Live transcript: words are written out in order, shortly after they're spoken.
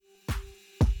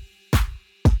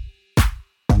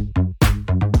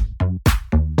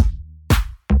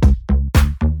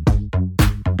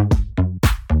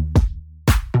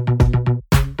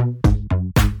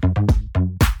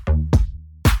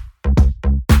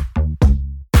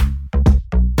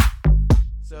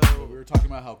talking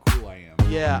about how cool I am.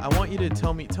 Yeah, I want you to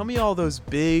tell me all those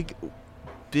big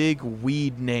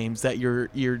weed names that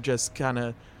you're just kind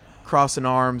of crossing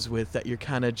arms with, that you're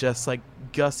kind of just like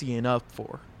gussying up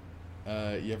for.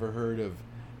 You ever heard of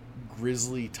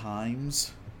Grizzly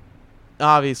Times?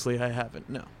 Obviously, I haven't.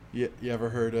 No. You ever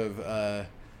heard of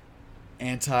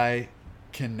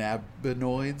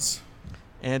anti-cannabinoids?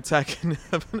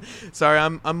 Sorry,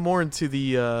 I'm more into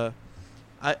the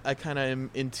I kind of am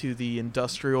into the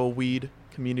industrial weed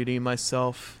community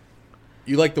myself.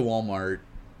 You like the Walmart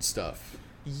stuff?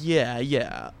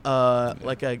 Yeah.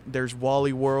 There's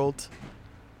Wally World,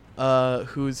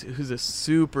 who's a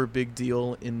super big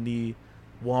deal in the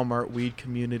Walmart weed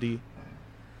community.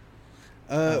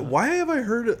 Why have I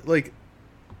heard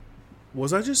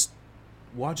was I just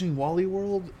watching Wally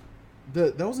World?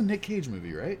 That was a Nick Cage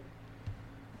movie, right?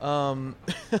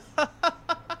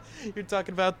 You're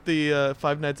talking about the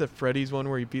Five Nights at Freddy's one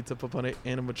where he beats up a bunch of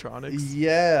animatronics?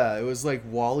 Yeah, it was like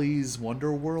Wally's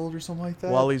Wonder World or something like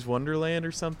that. Wally's Wonderland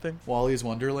or something? Wally's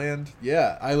Wonderland.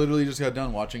 Yeah, I literally just got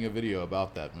done watching a video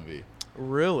about that movie.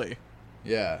 Really?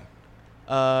 Yeah.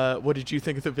 What did you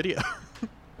think of the video?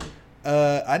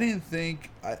 I didn't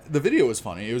think... the video was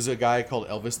funny. It was a guy called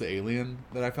Elvis the Alien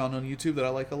that I found on YouTube that I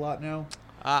like a lot now.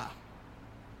 Ah.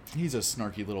 He's a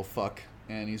snarky little fuck,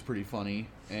 and he's pretty funny.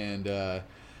 And,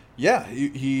 yeah,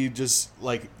 he just,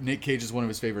 like, Nick Cage is one of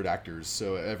his favorite actors,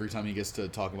 so every time he gets to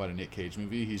talk about a Nick Cage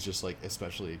movie, he's just, like,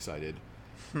 especially excited.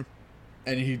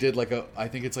 And he did, I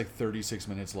think it's, 36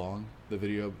 minutes long, the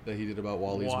video that he did about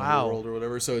Wally's Wonder World or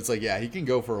whatever. So it's yeah, he can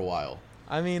go for a while.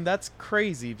 I mean, that's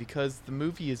crazy because the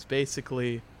movie is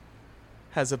basically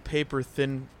has a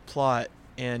paper-thin plot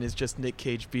and is just Nick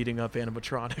Cage beating up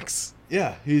animatronics.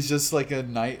 Yeah, he's just like a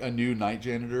new night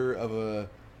janitor of a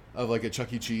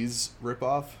Chuck E. Cheese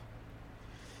ripoff.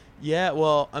 Yeah,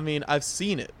 well, I mean, I've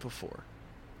seen it before.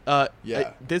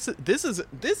 Yeah. This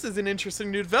is an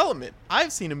interesting new development.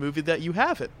 I've seen a movie that you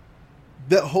haven't.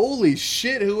 Holy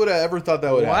shit! Who would have ever thought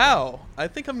that would happen? Wow, I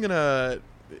think I'm gonna.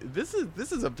 This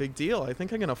is a big deal. I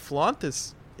think I'm gonna flaunt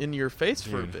this in your face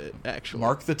for a bit. Actually,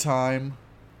 mark the time.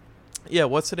 Yeah,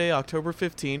 what's today? October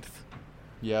 15th.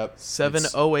 Yep.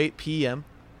 7:08 p.m.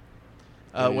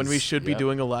 When we should be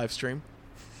doing a live stream.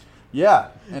 Yeah,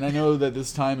 and I know that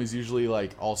this time is usually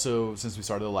also since we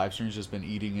started the live stream, it's just been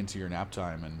eating into your nap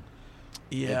time, and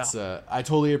yeah, it's I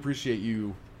totally appreciate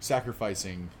you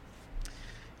sacrificing.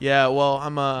 Yeah, well,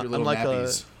 your little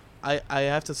nappies. I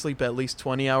have to sleep at least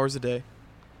 20 hours a day.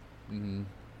 Mm-hmm.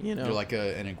 You know, you're like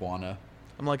an iguana.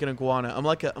 I'm like an iguana. I'm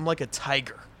like a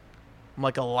tiger. I'm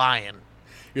like a lion.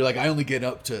 You're like, I only get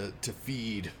up to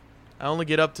feed. I only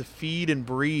get up to feed and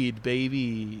breed,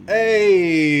 baby.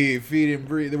 Hey, feed and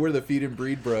breed. We're the feed and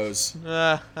breed bros.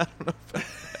 I don't know about that.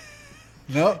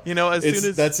 No. You know,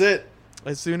 that's it.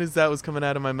 As soon as that was coming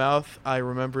out of my mouth, I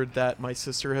remembered that my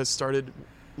sister has started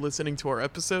listening to our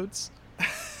episodes.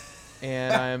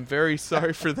 And I am very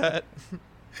sorry for that.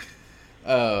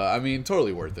 I mean,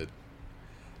 totally worth it.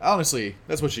 Honestly,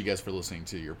 that's what she gets for listening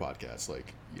to your podcast.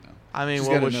 I mean,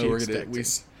 what was she expecting?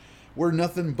 We're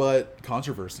nothing but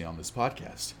controversy on this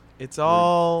podcast. It's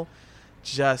all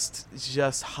just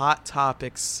hot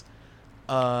topics.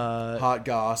 Hot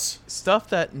goss. Stuff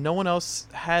that no one else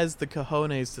has the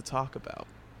cojones to talk about.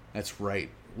 That's right.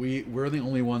 We're the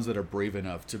only ones that are brave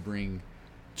enough to bring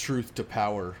truth to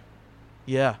power.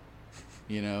 Yeah.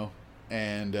 You know?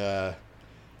 And,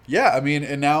 yeah, I mean,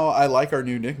 and now I like our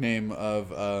new nickname of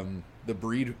the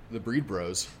breed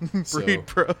bros. Breed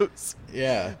bros.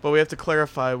 Yeah. But we have to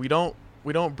clarify, we don't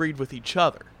breed with each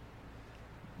other.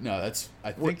 No,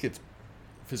 I think it's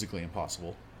physically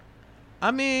impossible. I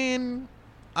mean,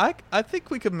 I think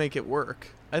we could make it work.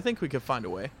 I think we could find a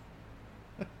way.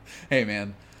 Hey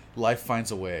man, life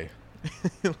finds a way.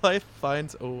 Life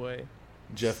finds a way.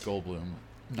 Jeff Goldblum,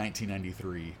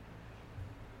 1993.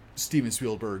 Steven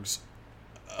Spielberg's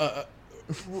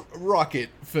rocket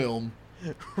film,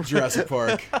 Jurassic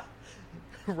Park.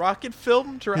 Rocket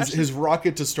film? Jurassic? His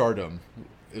rocket to stardom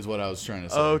is what I was trying to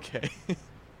say. Okay.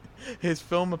 His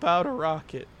film about a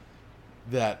rocket.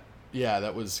 That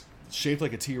was shaped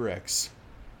like a T-Rex.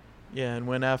 Yeah, and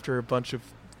went after a bunch of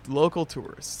local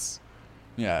tourists.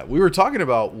 Yeah, we were talking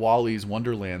about Wally's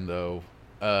Wonderland, though.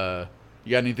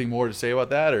 You got anything more to say about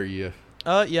that, or you?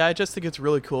 Yeah, I just think it's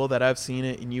really cool that I've seen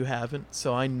it and you haven't,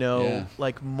 so I know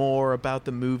more about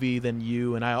the movie than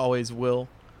you, and I always will.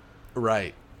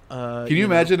 Right. Can you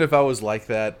imagine if I was like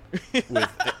that with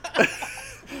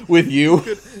with you?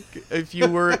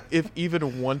 If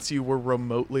even once you were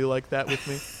remotely like that with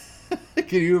me.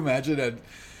 Can you imagine?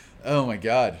 Oh my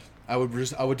God, I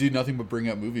would do nothing but bring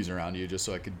up movies around you just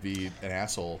so I could be an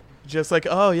asshole. Just like,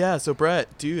 oh yeah, so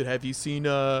Brett, dude, have you seen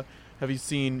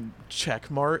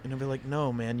Checkmart? And I'd be like,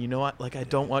 no, man, you know what? Like, I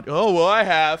don't want. Oh well, I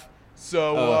have.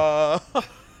 So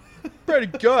pretty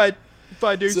good, if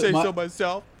I do say so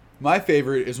myself. My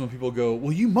favorite is when people go,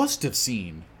 well, you must have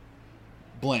seen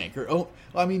blank, or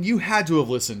I mean, you had to have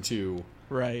listened to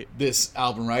this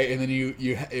album, right? And then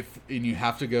you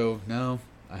have to go, no,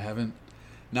 I haven't.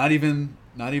 Not even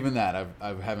that.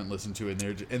 I haven't listened to it.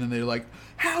 And then they're like,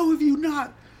 how have you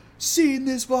not seen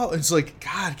this? Well, it's like,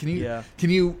 God, can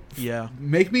you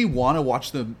make me want to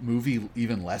watch the movie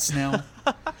even less now?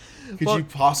 Could you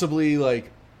possibly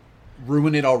like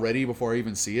ruin it already before I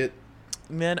even see it?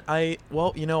 Man, I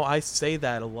say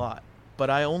that a lot, but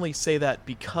I only say that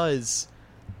because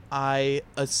I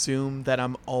assume that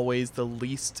I'm always the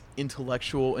least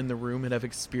intellectual in the room and have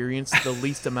experienced the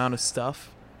least amount of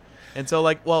stuff. And so,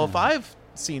 like, well, if I've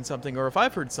seen something or if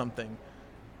I've heard something,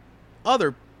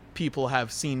 other people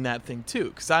have seen that thing too,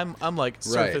 because I'm like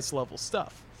surface level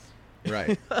stuff.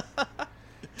 Right.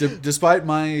 Despite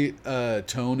my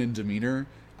tone and demeanor,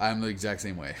 I'm the exact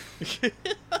same way.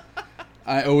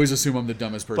 I always assume I'm the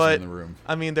dumbest person in the room.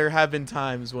 I mean, there have been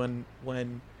times when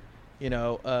well,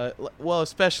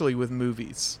 especially with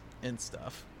movies and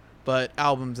stuff, but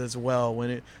albums as well,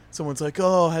 when someone's like,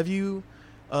 oh, have you,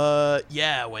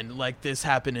 when like this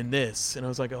happened in this, and I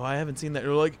was like, oh, I haven't seen that. And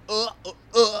they're like,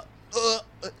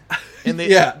 and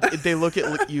they look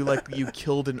at you like you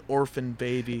killed an orphan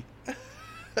baby.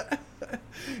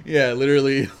 Yeah,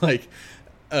 literally, like,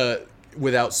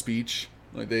 without speech.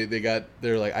 Like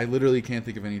they're like, I literally can't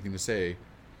think of anything to say.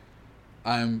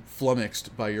 I'm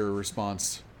flummoxed by your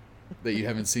response that you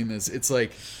haven't seen this. It's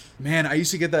like, man, I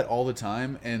used to get that all the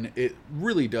time, and it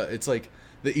really does. It's like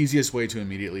the easiest way to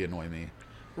immediately annoy me,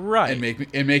 right? And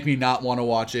make me not want to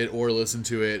watch it or listen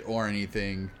to it or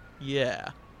anything.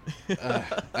 Yeah.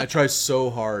 I try so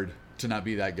hard to not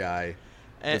be that guy,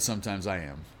 but sometimes I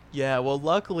am. Yeah. Well,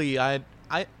 luckily, I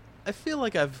feel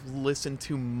like I've listened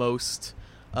to most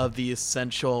of the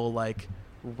essential like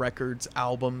records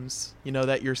albums,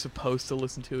 that you're supposed to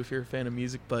listen to if you're a fan of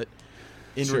music, but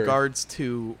in regards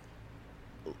to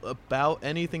about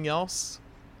anything else,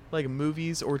 like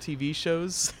movies or TV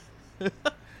shows.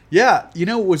 Yeah,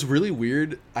 what's really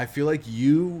weird, I feel like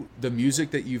the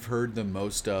music that you've heard the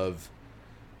most of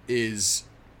is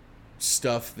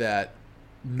stuff that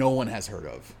no one has heard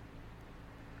of,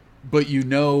 but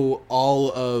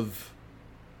all of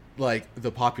like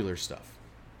the popular stuff.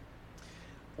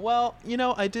 Well,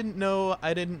 I didn't,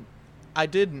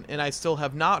 and I still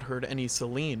have not heard any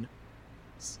Selena.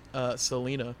 Oh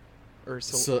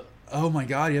my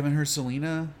God, you haven't heard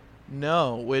Selena?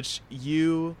 No, which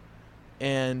you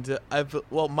and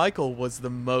Michael was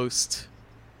the most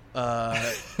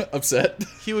upset.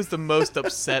 He was the most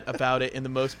upset about it and the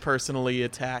most personally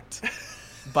attacked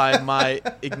by my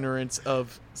ignorance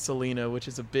of Selena, which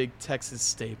is a big Texas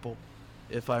staple,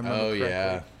 if I remember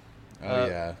correctly. Oh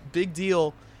yeah. Big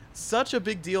deal. Such a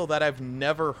big deal that I've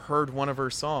never heard one of her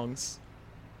songs.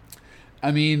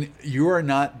 I mean, you are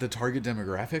not the target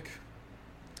demographic.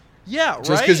 Yeah, right?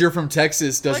 Just because you're from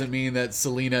Texas doesn't mean that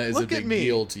Selena is a big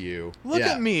deal to you. Look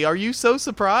at me. Are you so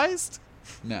surprised?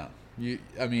 No.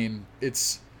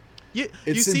 It's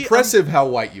see, impressive how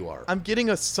white you are. I'm getting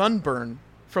a sunburn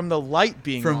from the light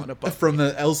being on above from me.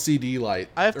 The LCD light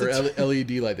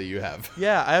LED light that you have.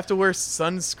 Yeah, I have to wear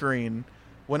sunscreen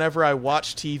whenever I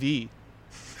watch TV.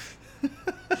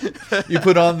 You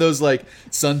put on those like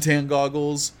suntan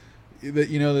goggles that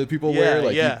that people wear.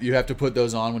 Like you have to put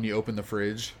those on when you open the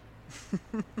fridge.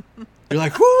 You're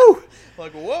like, whoo!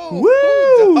 Like, whoa!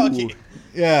 Woo! Doggy.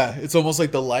 Yeah, it's almost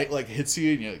like the light like hits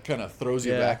you and it kind of throws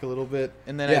you back a little bit.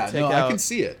 And then I can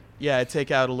see it. Yeah, I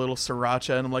take out a little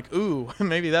sriracha and I'm like, ooh,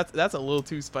 maybe that's a little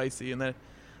too spicy, and then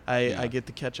I get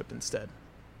the ketchup instead.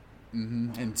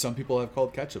 Mm-hmm. And some people have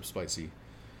called ketchup spicy.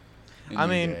 I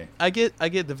mean, I get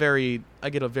a very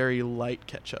light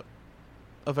ketchup,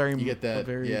 a very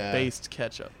based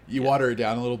ketchup. You water it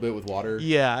down a little bit with water.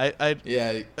 Yeah,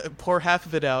 I pour half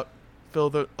of it out, fill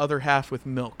the other half with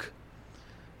milk,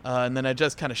 and then I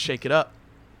just kind of shake it up.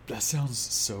 That sounds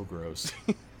so gross.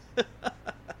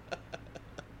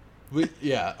 But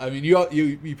yeah, I mean,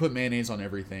 you put mayonnaise on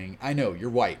everything. I know you're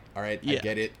white. All right, yeah. I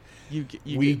get it.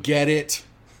 We get it.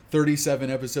 37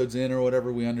 episodes in or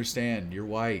whatever, we understand you're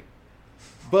white.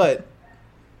 But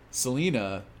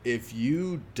Selena, if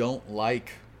you don't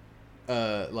like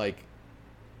Tejano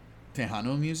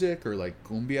music or like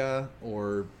cumbia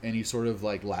or any sort of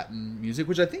like Latin music,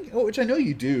 which I know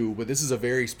you do, but this is a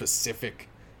very specific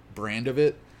brand of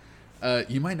it.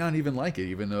 You might not even like it,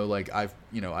 even though like I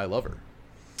love her.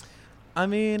 I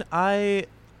mean,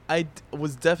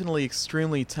 was definitely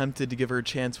extremely tempted to give her a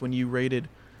chance when you rated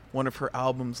one of her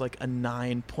albums like a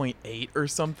 9.8 or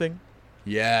something.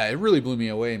 Yeah, it really blew me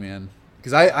away, man.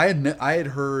 Because I had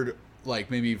heard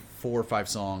like maybe 4 or 5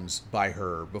 songs by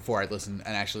her before I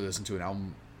actually listened to an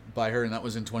album by her, and that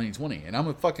was in 2020. And I'm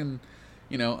a fucking,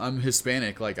 I'm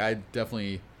Hispanic. Like I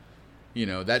definitely,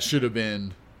 that should have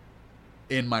been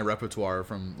in my repertoire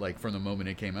from the moment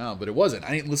it came out, but it wasn't.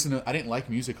 I didn't like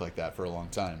music like that for a long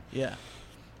time. Yeah.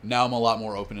 Now I'm a lot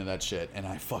more open to that shit, and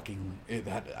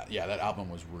that album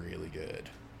was really good.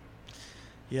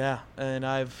 Yeah, and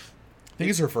I think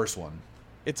it's her first one.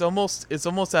 It's almost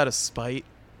out of spite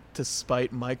to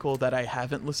spite Michael that I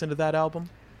haven't listened to that album.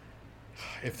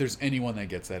 If there's anyone that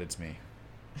gets that, it's me.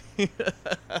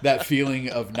 That feeling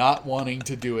of not wanting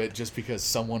to do it just because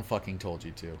someone fucking told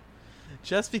you to.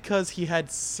 Just because he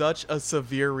had such a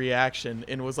severe reaction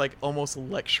and was like almost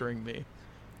lecturing me.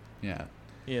 Yeah.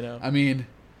 I mean,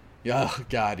 yeah,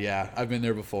 God, yeah. I've been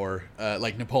there before.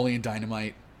 Like Napoleon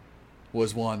Dynamite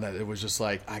was one that it was just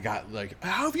like, I got like,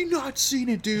 how have you not seen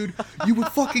it, dude? You would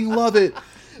fucking love it.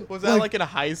 Was that like in a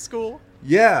high school?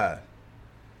 Yeah.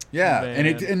 Yeah.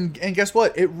 Man. And guess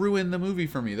what? It ruined the movie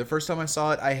for me. The first time I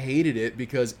saw it, I hated it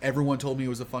because everyone told me it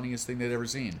was the funniest thing they'd ever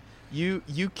seen. You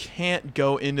can't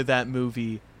go into that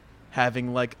movie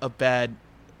having like a bad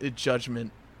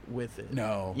judgment with it.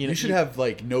 No. You should have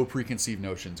like no preconceived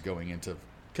notions going into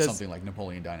something like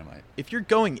Napoleon Dynamite. If you're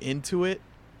going into it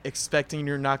expecting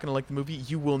you're not going to like the movie,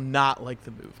 you will not like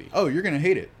the movie. Oh, you're going to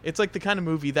hate it. It's like the kind of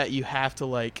movie that you have to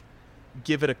like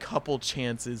give it a couple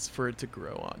chances for it to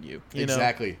grow on you.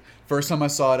 Exactly. First time I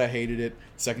saw it, I hated it.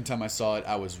 Second time I saw it,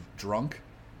 I was drunk.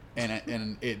 And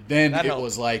it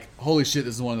was like, holy shit,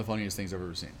 this is one of the funniest things I've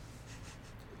ever seen.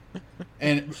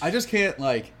 And I just can't,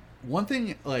 like, one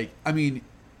thing, like, I mean,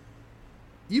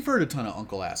 you've heard a ton of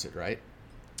Uncle Acid, right?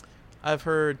 I've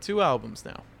heard 2 albums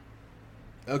now.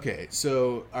 Okay,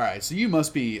 so, alright, so you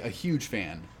must be a huge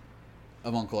fan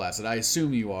of Uncle Acid. I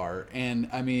assume you are. And,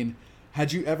 I mean,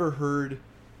 had you ever heard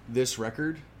this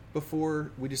record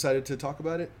before we decided to talk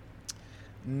about it?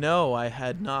 No, I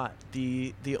had not.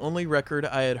 The only record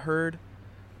I had heard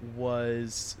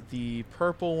was the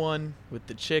purple one with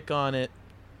the chick on it.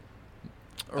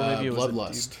 Or maybe it was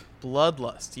Bloodlust.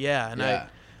 Bloodlust, yeah. And yeah.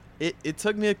 It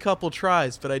took me a couple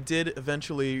tries, but I did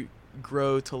eventually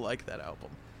grow to like that album.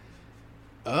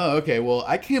 Oh, okay. Well,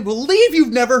 I can't believe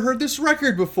you've never heard this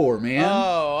record before, man.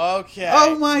 Oh, okay.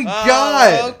 Oh my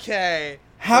God. Okay.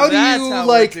 How do you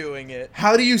like doing it?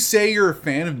 How do you say you're a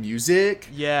fan of music?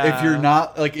 Yeah. If you're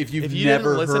not, like, if you've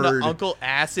never didn't listen heard to Uncle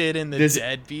Acid and the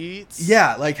Deadbeats.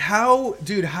 Yeah, like how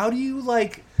do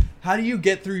you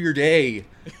get through your day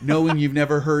knowing you've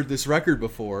never heard this record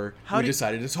before? We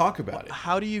decided to talk about it.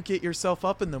 How do you get yourself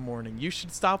up in the morning? You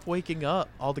should stop waking up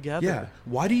altogether. Yeah.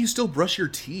 Why do you still brush your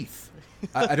teeth?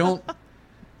 I don't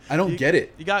get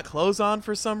it. You got clothes on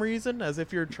for some reason, as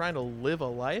if you're trying to live a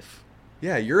life?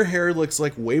 Yeah, your hair looks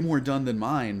like way more done than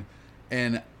mine,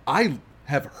 and I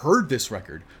have heard this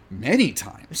record many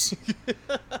times.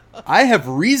 I have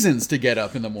reasons to get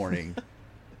up in the morning.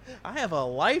 I have a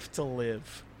life to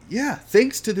live. Yeah,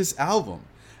 thanks to this album.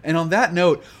 And on that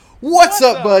note, what's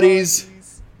up, buddies?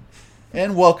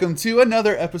 And welcome to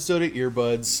another episode of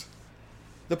Earbuds,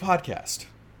 the podcast,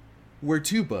 where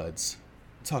 2 buds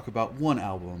talk about one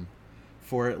album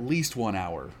for at least 1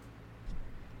 hour.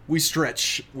 We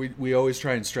stretch. We always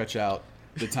try and stretch out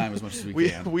the time as much as we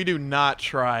can. We do not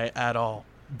try at all.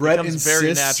 Brett it comes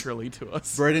very naturally to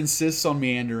us. Brett insists on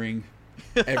meandering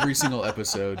every single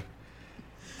episode.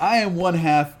 I am one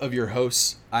half of your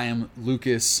hosts. I am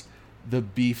Lucas, the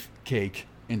Beefcake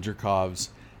Indrakovs.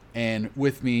 And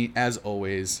with me, as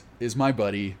always, is my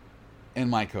buddy and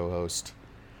my co-host,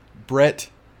 Brett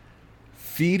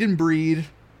Feed and Breed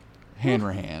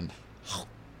Hanrahan.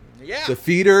 Yeah. The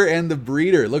feeder and the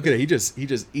breeder. Look at it. He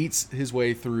just eats his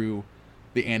way through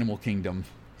the animal kingdom.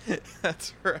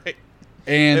 That's right.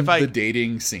 And the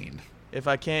dating scene. If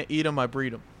I can't eat them, I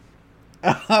breed them.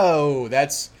 Oh,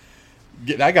 that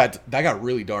got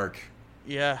really dark.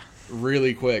 Yeah.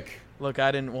 Really quick. Look,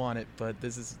 I didn't want it, but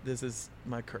this is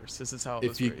my curse. This is how it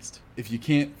was raised. If you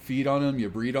can't feed on them, you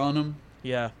breed on them.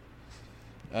 Yeah.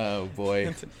 Oh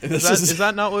boy. Is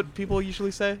that not what people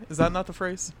usually say? Is that not the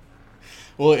phrase?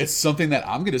 Well, it's something that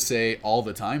I'm going to say all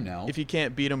the time now. If you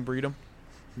can't beat them, breed them.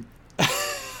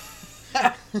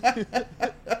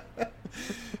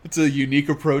 It's a unique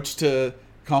approach to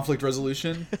conflict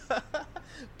resolution.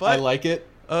 I like it.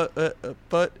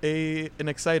 But an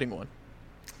exciting one.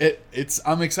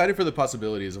 I'm excited for the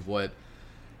possibilities of what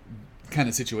kind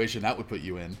of situation that would put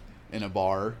you in a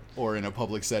bar or in a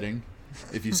public setting,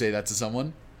 if you say that to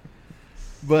someone.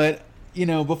 But,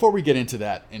 before we get into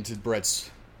that, into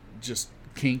Brett's just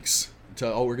kinks,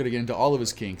 we're going to get into all of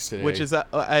his kinks today. Which is,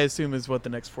 I assume, is what the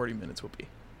next 40 minutes will be.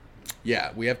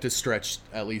 Yeah, we have to stretch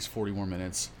at least 40 more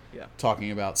minutes Yeah.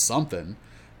 talking about something.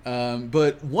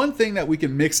 But one thing that we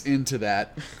can mix into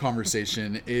that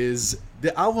conversation is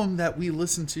the album that we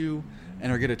listened to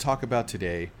and are going to talk about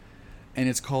today. And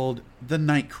it's called The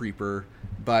Night Creeper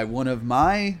by one of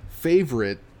my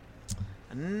favorite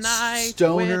Night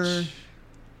stoner... Witch.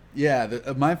 Yeah,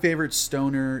 my favorite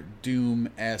stoner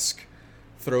doom-esque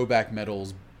throwback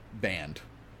metals band.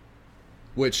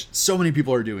 Which so many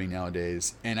people are doing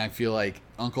nowadays. And I feel like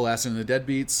Uncle Acid and the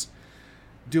Deadbeats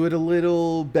do it a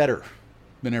little better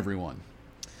than everyone.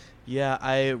 Yeah,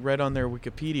 I read on their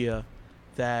Wikipedia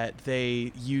that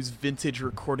they use vintage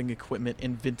recording equipment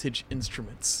and vintage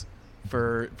instruments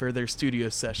for their studio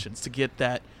sessions to get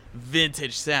that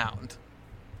vintage sound.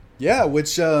 Yeah,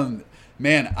 which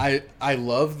man, I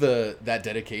love that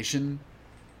dedication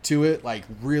to it, like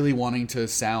really wanting to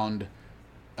sound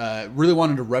really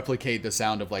wanting to replicate the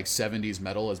sound of like 70s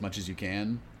metal as much as you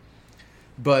can.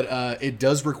 But it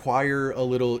does require a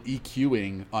little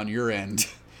EQing on your end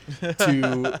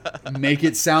to make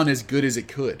it sound as good as it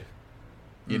could.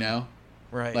 You know?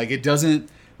 Right. Like it doesn't,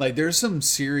 like there's some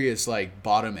serious like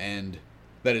bottom end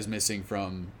that is missing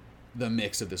from the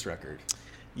mix of this record.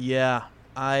 Yeah,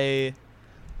 I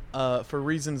for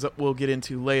reasons that we'll get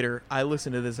into later, I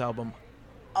listened to this album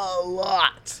a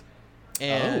lot.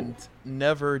 And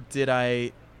never did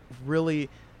I really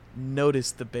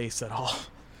notice the bass at all.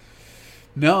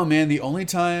 No, man, the only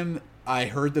time I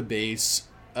heard the bass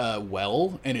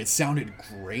well, and it sounded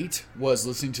great, was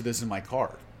listening to this in my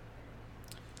car.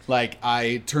 Like,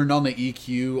 I turned on the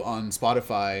EQ on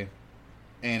Spotify,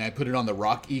 and I put it on the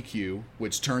rock EQ,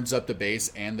 which turns up the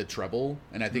bass and the treble,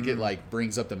 and I think it, like,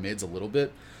 brings up the mids a little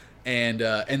bit. And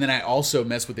then I also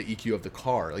mess with the EQ of the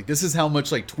car. Like, this is how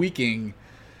much, like, tweaking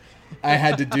I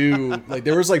had to do. Like,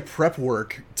 there was, like, prep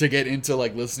work to get into,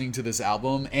 like, listening to this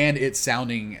album, and it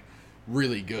sounding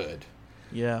really good.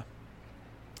 Yeah.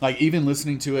 Like, even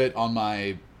listening to it on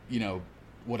my,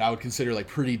 what I would consider like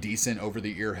pretty decent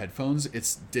over-the-ear headphones,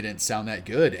 it didn't sound that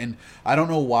good. And I don't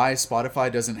know why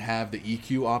Spotify doesn't have the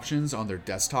EQ options on their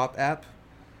desktop app.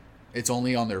 It's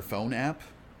only on their phone app.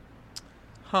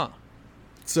 Huh.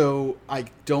 So I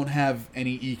don't have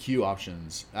any EQ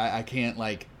options. I can't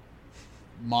like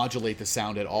modulate the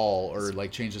sound at all or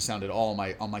like change the sound at all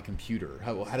on my computer.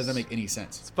 How does that make any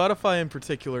sense? Spotify in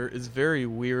particular is very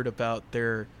weird about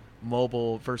their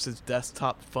mobile versus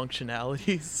desktop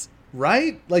functionalities.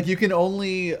 Right? Like you can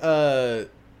only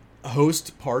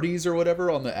host parties or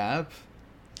whatever on the app.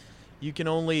 You can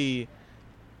only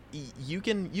you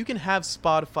can have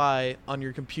Spotify on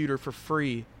your computer for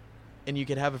free, and you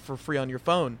can have it for free on your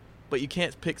phone, but you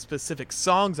can't pick specific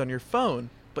songs on your phone,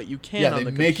 but you can on the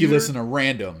computer. Yeah, they make you listen to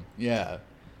random. Yeah.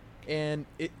 And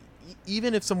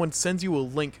even if someone sends you a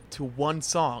link to one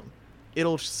song,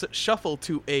 it'll shuffle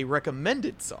to a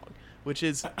recommended song, which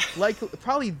is like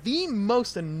probably the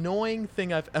most annoying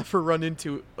thing I've ever run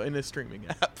into in a streaming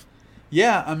app.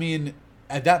 Yeah, I mean,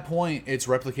 at that point, it's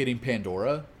replicating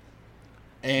Pandora,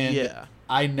 and yeah.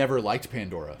 I never liked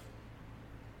Pandora.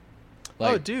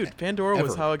 Like, oh, dude, Pandora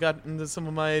was ever. how I got into some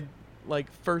of my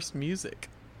first music.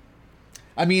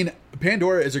 I mean,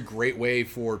 Pandora is a great way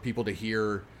for people to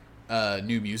hear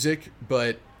new music,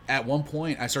 but at one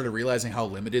point, I started realizing how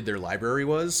limited their library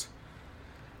was.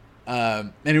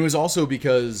 And it was also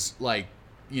because, I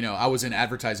was in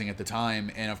advertising at the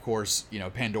time, and of course,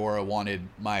 Pandora wanted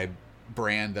my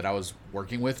brand that I was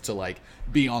working with to,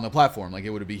 be on the platform. Like,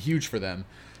 it would be huge for them.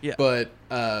 Yeah. But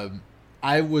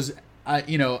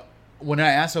when I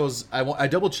asked, I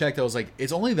double-checked. I was like,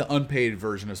 it's only the unpaid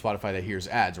version of Spotify that hears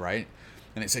ads, right?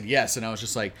 And it said yes, and I was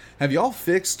just like, have y'all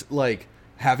fixed,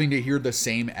 having to hear the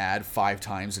same ad 5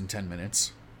 times in 10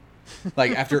 minutes?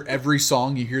 After every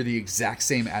song, you hear the exact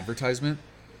same advertisement.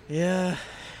 Yeah.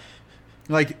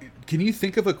 Can you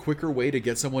think of a quicker way to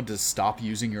get someone to stop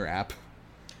using your app?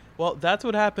 Well, that's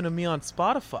what happened to me on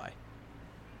Spotify.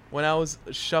 When I was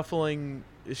shuffling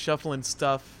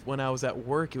stuff when I was at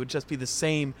work, it would just be the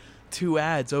same 2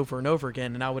 ads over and over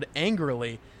again, and I would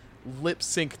angrily lip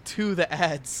sync to the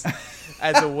ads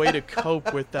as a way to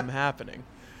cope with them happening.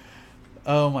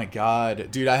 Oh my god,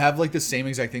 dude, I have the same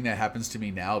exact thing that happens to me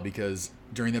now because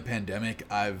during the pandemic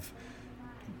I've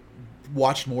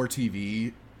watched more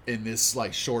TV in this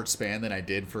short span than I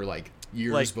did for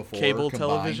years before. Cable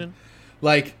combined.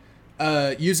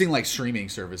 television? Using streaming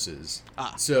services.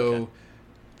 Ah, so okay.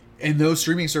 And those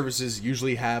streaming services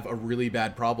usually have a really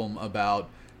bad problem about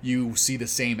you see the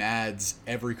same ads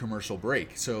every commercial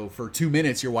break. So for 2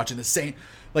 minutes, you're watching the same,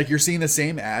 like you're seeing the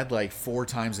same ad like 4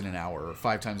 times in an hour or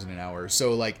 5 times in an hour.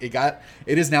 So like it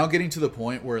is now getting to the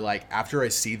point where like after I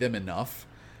see them enough,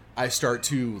 I start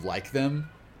to like them.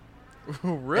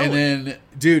 Really? And then,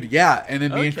 dude, yeah. And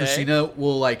then me and Okay. Christina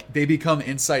will like, they become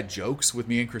inside jokes with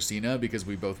me and Christina because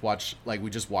we both watch, like we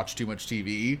just watch too much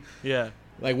TV. Yeah.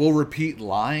 Like we'll repeat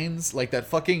lines like that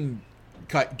fucking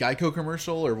Geico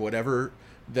commercial or whatever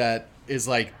that is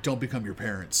like, don't become your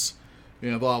parents,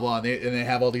 you know, blah, blah. And they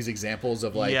have all these examples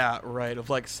of like, yeah, right. Of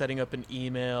like setting up an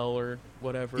email or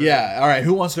whatever. yeah, all right,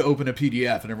 who wants to open a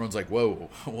PDF? And everyone's like, whoa.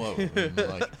 And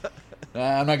like,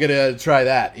 I'm not going to try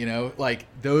that, you know? Like,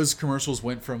 those commercials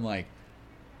went from like,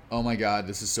 oh my God,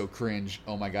 this is so cringe.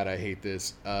 Oh my God, I hate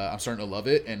this. I'm starting to love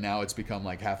it. And now it's become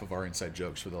like half of our inside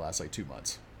jokes for the last like 2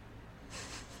 months.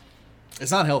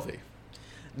 It's not healthy.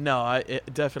 No,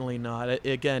 definitely not.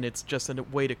 Again, it's just a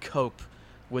way to cope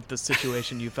with the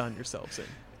situation you found yourselves in.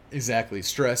 Exactly.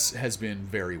 Stress has been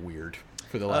very weird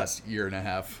for the last year and a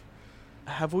half.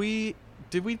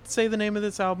 Did we say the name of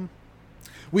this album?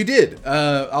 We did.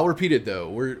 I'll repeat it though.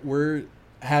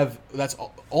 That's the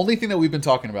only thing that we've been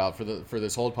talking about for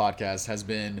this whole podcast has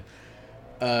been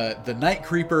The Night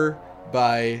Creeper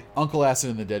by Uncle Acid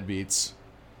and the Deadbeats.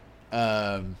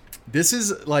 This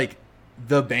is like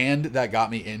the band that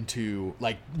got me into,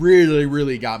 like, really,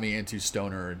 really got me into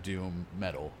stoner doom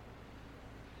metal.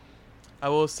 I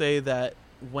will say that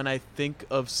when I think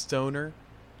of stoner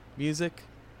music,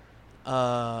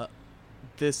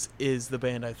 this is the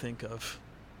band I think of.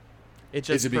 It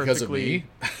just Is it because of me?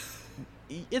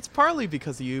 It's partly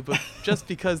because of you, but just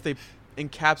because they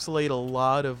encapsulate a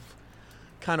lot of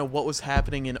kind of what was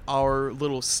happening in our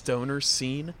little stoner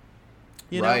scene,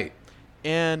 you know? Right.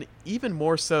 And even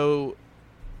more so,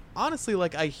 honestly,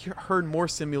 like I heard more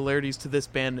similarities to this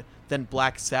band than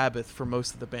Black Sabbath for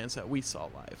most of the bands that we saw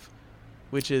live,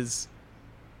 which is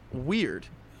weird.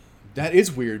 That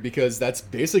is weird because that's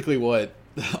basically what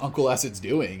Uncle Acid's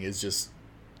doing, is just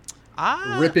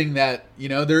ripping that, you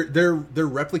know, they're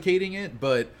replicating it,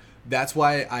 but that's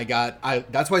why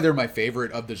that's why they're my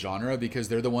favorite of the genre, because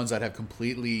they're the ones that have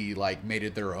completely like made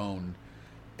it their own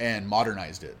and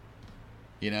modernized it,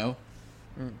 you know?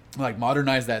 Like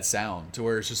modernize that sound to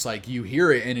where it's just like you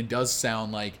hear it and it does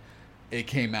sound like it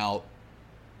came out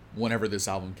whenever this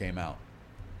album came out,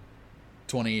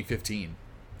 2015,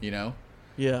 you know?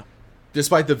 Yeah.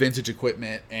 Despite the vintage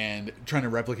equipment and trying to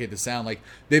replicate the sound, like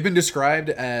they've been described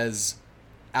as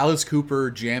Alice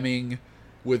Cooper jamming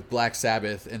with Black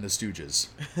Sabbath and the Stooges,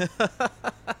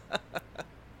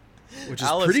 which is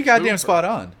Alice pretty goddamn Cooper. spot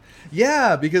on.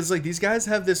 Yeah, because like these guys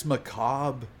have this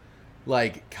macabre,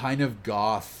 like kind of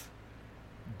goth,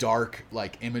 dark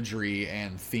like imagery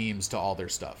and themes to all their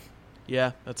stuff.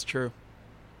 Yeah, that's true.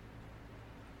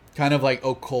 Kind of like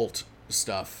occult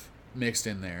stuff mixed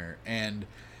in there. And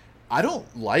I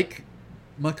don't like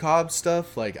macabre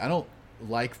stuff. Like I don't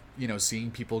like, you know, seeing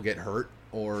people get hurt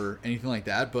or anything like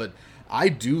that, but I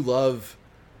do love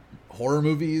horror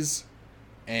movies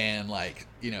and like,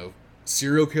 you know,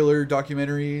 serial killer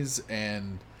documentaries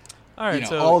and All right, you know,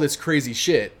 so all this crazy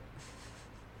shit.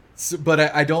 So, but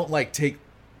I don't like take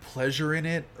pleasure in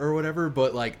it or whatever,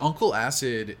 but like Uncle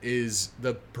Acid is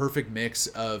the perfect mix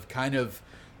of kind of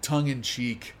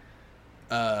tongue-in-cheek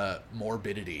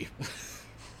morbidity.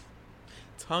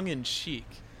 tongue-in-cheek.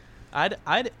 I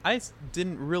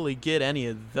didn't really get any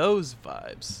of those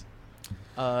vibes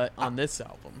on this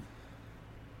album.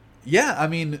 Yeah, I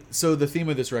mean, so the theme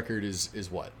of this record is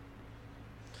what?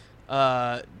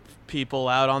 People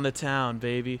out on the town,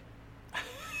 baby.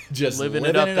 Just living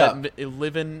it up.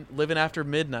 Living after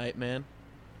midnight, man.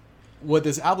 What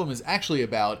this album is actually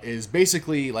about is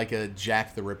basically like a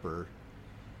Jack the Ripper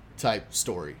type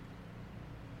story.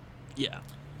 Yeah.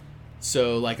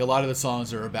 So like a lot of the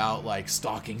songs are about like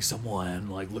stalking someone,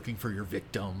 like looking for your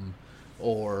victim,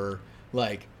 or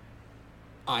like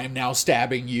I'm now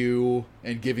stabbing you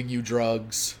and giving you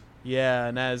drugs. Yeah,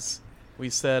 and as I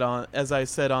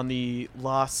said on the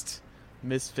Lost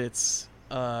Misfits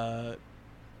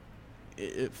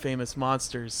Famous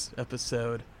Monsters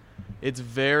episode, it's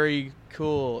very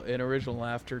cool and original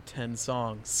after 10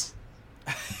 songs.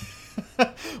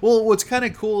 Well, what's kind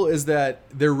of cool is that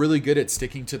they're really good at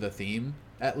sticking to the theme,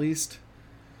 at least.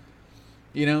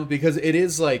 You know, because it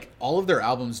is like all of their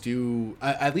albums do,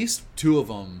 at least 2 of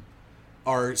them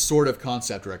are sort of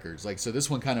concept records. Like, so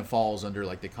this one kind of falls under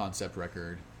like the concept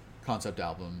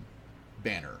album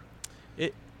banner.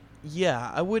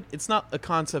 It's not a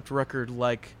concept record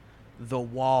like The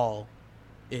Wall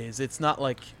is. It's not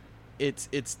like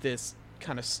it's this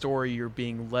kind of story you're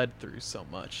being led through so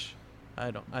much.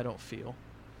 I don't feel.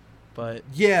 But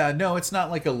yeah, no, it's not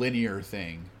like a linear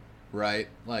thing, right?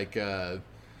 Like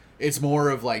it's more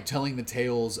of like telling the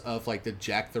tales of like the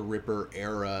Jack the Ripper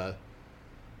era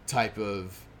type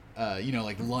of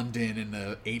like London in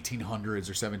the 1800s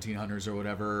or 1700s or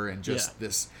whatever, and just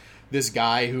this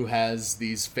guy who has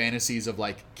these fantasies of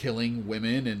like killing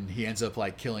women, and he ends up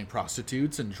like killing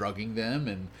prostitutes and drugging them,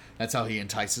 and that's how he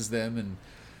entices them, and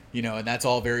and that's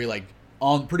all very like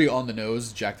pretty on the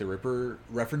nose Jack the Ripper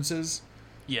references.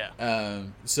 Yeah.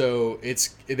 So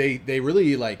it's they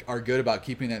really like are good about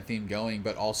keeping that theme going,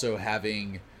 but also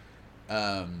having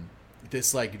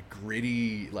this like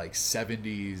gritty like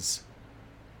 70s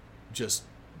just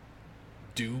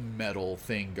doom metal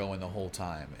thing going the whole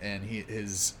time, and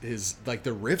his like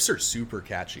the riffs are super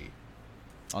catchy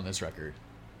on this record.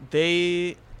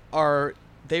 They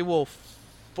will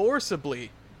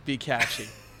forcibly be catchy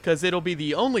because it'll be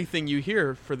the only thing you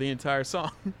hear for the entire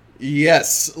song.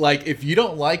 Yes, like if you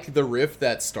don't like the riff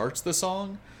that starts the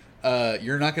song,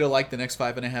 you're not gonna like the next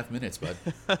 5.5 minutes, bud.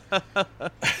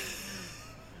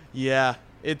 Yeah,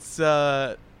 it's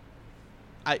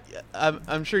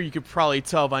I'm sure you could probably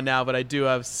tell by now, but I do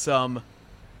have some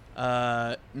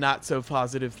not so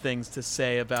positive things to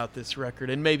say about this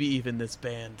record, and maybe even this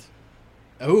band.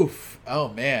 Oof. Oh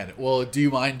man. Well, do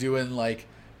you mind doing like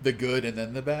the good and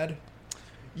then the bad?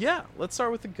 Yeah, let's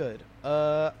start with the good.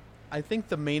 I think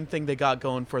the main thing they got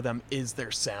going for them is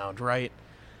their sound, right?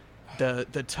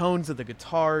 The tones of the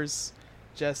guitars,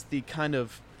 just the kind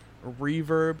of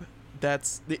reverb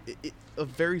that's a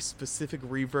very specific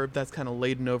reverb that's kind of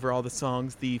laden over all the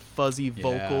songs, the fuzzy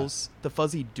vocals, the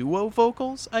fuzzy duo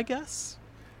vocals, I guess.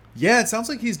 Yeah, it sounds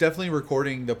like he's definitely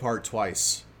recording the part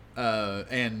twice.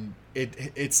 And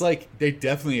it's like they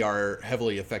definitely are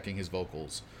heavily affecting his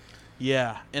vocals.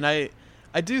 Yeah, and I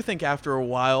do think after a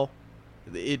while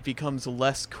it becomes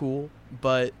less cool,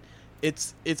 but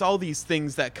it's all these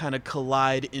things that kind of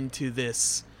collide into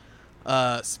this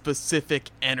specific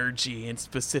energy and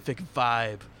specific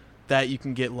vibe that you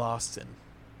can get lost in.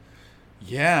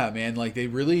 Yeah, man, like they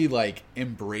really like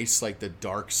embrace like the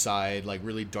dark side, like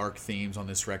really dark themes on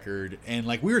this record. And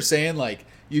like we were saying, like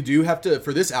you do have to,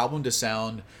 for this album to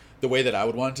sound the way that I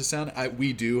would want it to sound,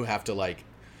 we do have to like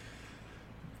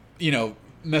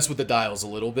mess with the dials a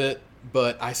little bit,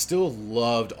 but I still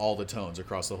loved all the tones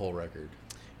across the whole record.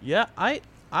 Yeah, I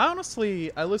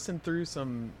honestly listened through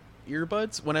some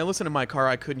earbuds. When I listened in my car,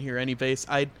 I couldn't hear any bass.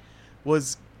 I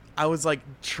was like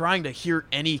trying to hear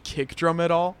any kick drum at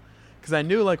all, because I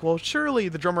knew like, well, surely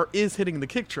the drummer is hitting the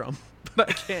kick drum, but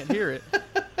I can't hear it.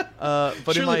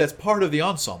 But surely that's part of the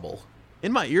ensemble.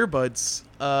 In my earbuds,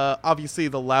 obviously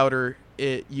the louder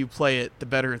you play it, the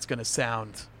better it's gonna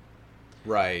sound.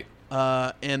 Right.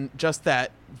 And just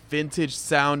that vintage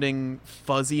sounding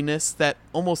fuzziness, that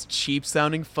almost cheap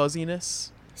sounding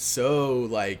fuzziness. So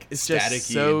like it's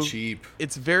staticky and cheap.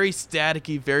 It's very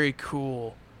staticky, very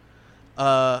cool.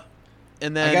 And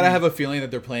then I gotta have a feeling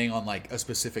that they're playing on like a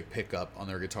specific pickup on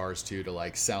their guitars too, to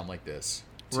like sound like this.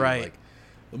 Right. Like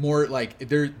more like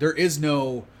there is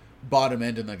no bottom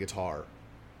end in the guitar.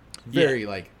 Very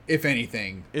like, if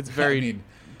anything, it's very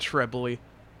trebly.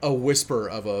 A whisper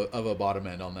of a bottom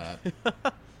end on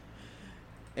that.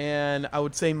 And I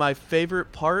would say my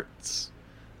favorite parts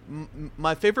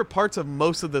of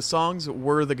most of the songs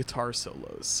were the guitar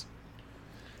solos.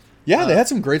 Yeah, they had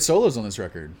some great solos on this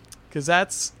record.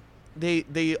 Because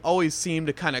they always seem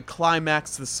to kind of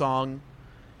climax the song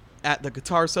at the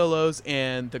guitar solos,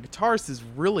 and the guitarist is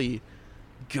really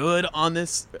good on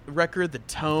this record. The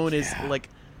tone is like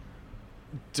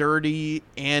dirty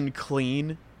and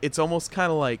clean. It's almost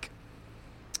kind of like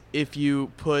if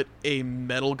you put a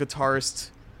metal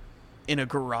guitarist in a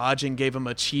garage and gave him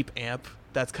a cheap amp.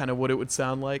 That's kind of what it would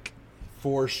sound like.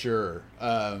 For sure.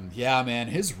 Yeah, man,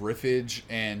 his riffage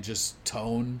and just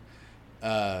tone,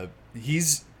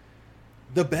 he's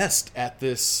the best at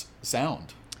this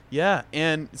sound. Yeah,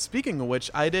 and speaking of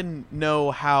which, I didn't know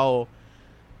how...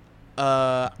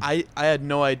 I had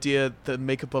no idea the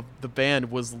makeup of the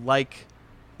band was like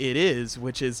it is,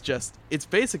 which is just... It's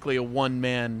basically a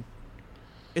one-man...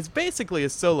 It's basically a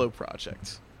solo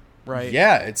project, right?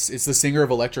 Yeah, it's the singer of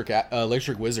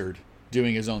Electric Wizard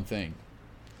doing his own thing.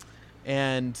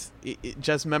 And it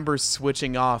just members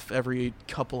switching off every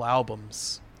couple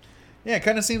albums. Yeah, it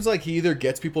kind of seems like he either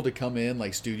gets people to come in,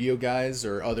 like studio guys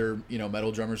or other,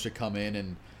 metal drummers to come in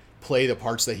and play the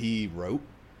parts that he wrote,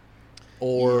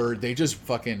 or they just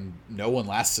fucking, no one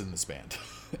lasts in this band.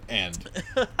 And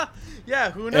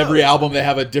yeah, who knows? Every album they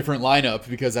have a different lineup,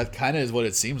 because that kind of is what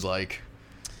it seems like.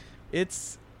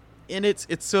 It's and it's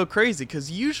so crazy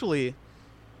because usually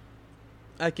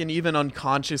I can even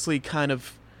unconsciously kind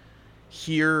of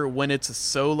hear when it's a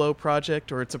solo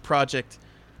project or it's a project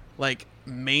like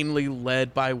mainly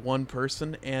led by one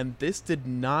person, and this did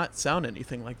not sound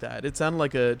anything like that. It sounded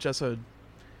like just a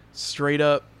straight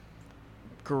up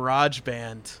garage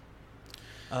band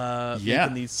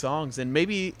making these songs. And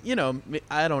maybe,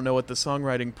 I don't know what the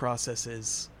songwriting process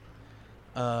is,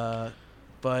 but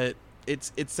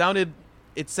it sounded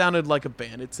like a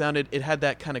band. It had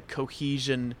that kind of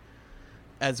cohesion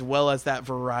as well as that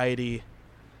variety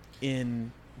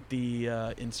in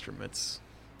the instruments.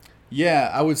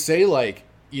 Yeah, I would say, like,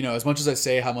 as much as I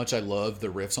say how much I love the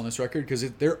riffs on this record, because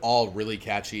they're all really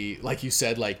catchy. Like you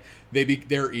said, like, they're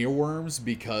earworms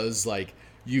because, like,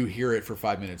 you hear it for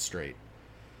 5 minutes straight.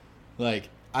 Like,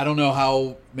 I don't know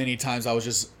how many times I was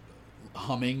just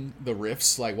humming the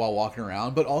riffs, like, while walking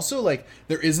around. But also, like,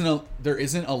 there isn't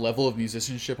a level of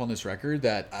musicianship on this record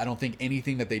that I don't think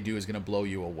anything that they do is going to blow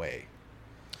you away.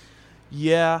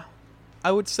 Yeah,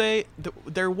 I would say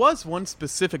there was one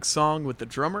specific song with the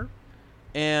drummer,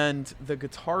 and the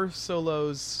guitar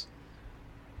solos,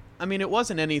 I mean, it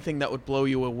wasn't anything that would blow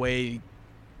you away,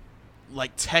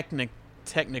 like,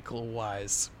 technical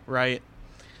wise, right?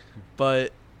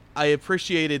 But I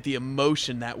appreciated the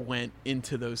emotion that went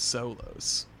into those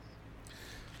solos.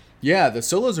 Yeah, the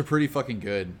solos are pretty fucking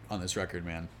good on this record,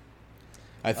 man.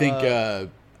 I think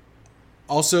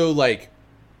also, like,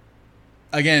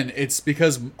 again, it's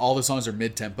because all the songs are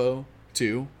mid-tempo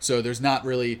too, so there's not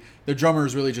really, the drummer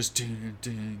is really just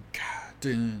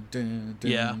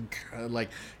like,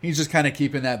 he's just kind of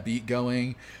keeping that beat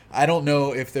going. I don't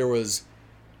know if there was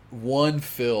one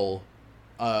fill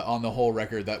on the whole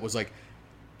record that was like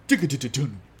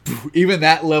even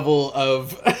that level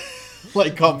of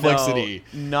like complexity.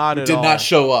 No, not at did all. Not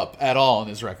show up at all on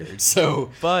this record.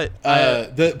 So but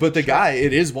the guy,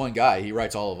 it is one guy, he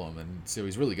writes all of them, and so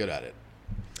he's really good at it.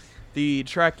 The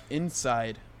track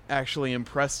Inside actually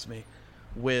impressed me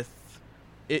with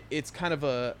it's kind of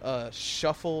a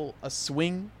shuffle, a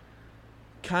swing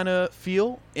kind of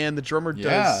feel, and the drummer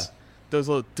does those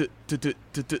little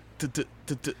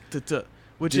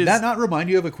which Did that not remind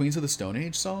you of a Queens of the Stone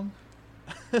Age song?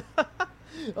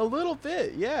 A little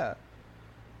bit, yeah.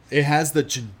 It has the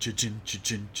that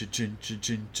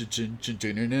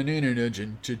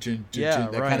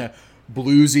kind of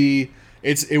bluesy.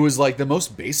 It was like the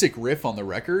most basic riff on the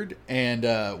record,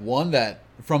 and one that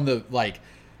from the, like,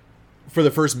 for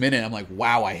the first minute I'm like,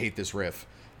 wow, I hate this riff.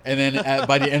 And then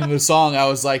by the end of the song I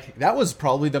was like, that was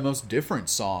probably the most different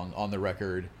song on the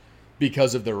record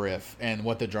because of the riff and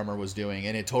what the drummer was doing,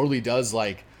 and it totally does,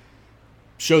 like,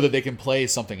 show that they can play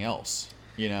something else,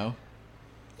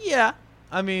 Yeah.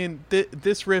 I mean,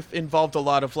 this riff involved a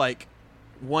lot of, like,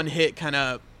 one hit kind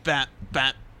of bat,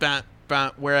 bat, bat,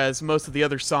 bat, whereas most of the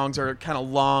other songs are kind of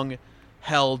long,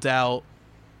 held out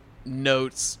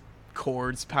notes,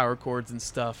 chords, power chords, and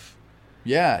stuff.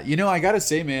 Yeah, I gotta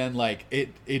say, man, like,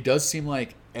 it does seem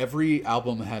like every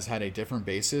album has had a different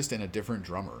bassist and a different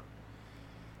drummer.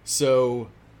 So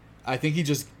I think he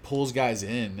just pulls guys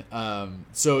in.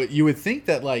 So you would think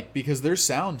that, like, because their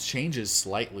sound changes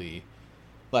slightly,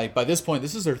 like, by this point,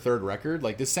 this is their third record.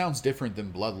 Like, this sounds different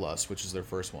than Bloodlust, which is their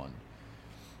first one.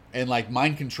 And, like,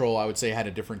 Mind Control, I would say, had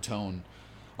a different tone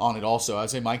on it also. I would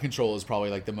say Mind Control is probably,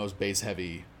 like, the most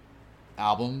bass-heavy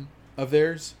album of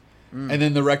theirs. And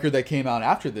then the record that came out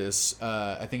after this,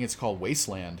 I think it's called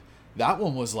Wasteland. That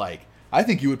one was, like, I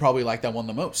think you would probably like that one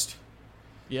the most.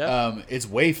 Yeah. It's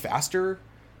way faster.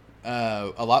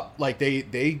 A lot, like, they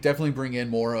definitely bring in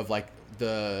more of, like,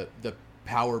 the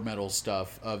power metal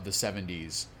stuff of the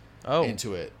 70s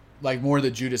into it, like more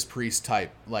the Judas Priest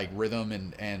type, like,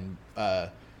 rhythm and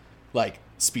like,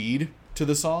 speed to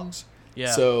the songs.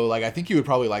 Yeah. So, like, I think you would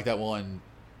probably like that one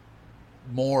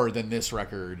more than this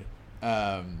record.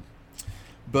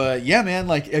 But yeah, man,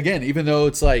 like, again, even though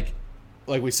it's like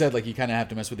we said, like, you kind of have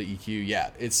to mess with the EQ.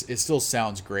 Yeah, it still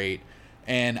sounds great.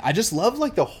 And I just love,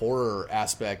 like, the horror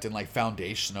aspect and, like,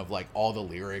 foundation of, like, all the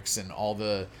lyrics and all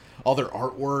their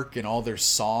artwork and all their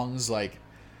songs. Like,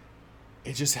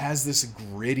 it just has this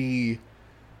gritty,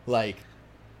 like,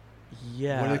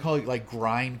 what do they call it? Like,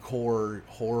 grindcore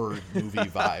horror movie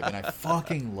vibe, and I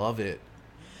fucking love it.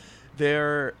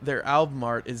 Their album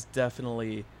art is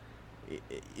definitely,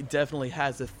 it definitely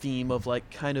has a theme of, like,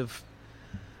 kind of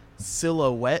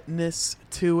silhouetteness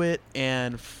to it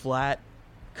and flat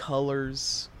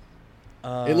colors.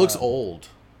 It looks old.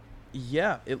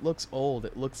 Yeah, it looks old.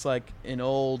 It looks like an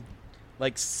old,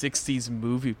 like, 60s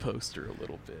movie poster a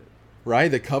little bit. Right?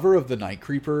 The cover of The Night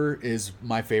Creeper is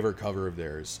my favorite cover of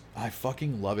theirs. I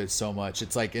fucking love it so much.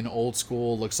 It's like an old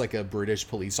school, looks like a British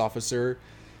police officer,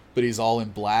 but he's all in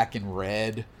black and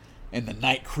red. And The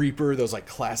Night Creeper, those like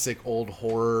classic old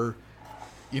horror,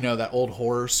 that old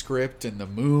horror script, and the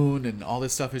moon and all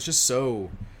this stuff is just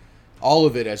so, all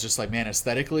of it as just like, man,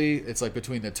 aesthetically, it's like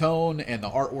between the tone and the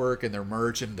artwork and their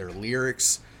merch and their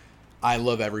lyrics, I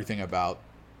love everything about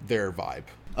their vibe.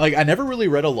 Like, I never really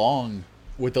read along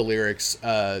with the lyrics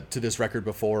to this record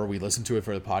before we listened to it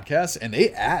for the podcast, and they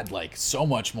add like so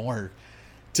much more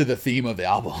to the theme of the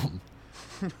album.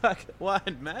 Well,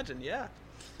 I'd imagine, yeah.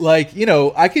 Like,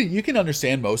 you can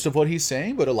understand most of what he's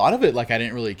saying, but a lot of it, like, I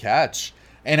didn't really catch.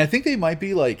 And I think they might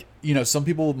be like, some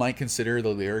people might consider the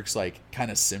lyrics like kind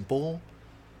of simple.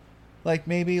 Like,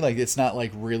 maybe like it's not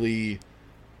like really,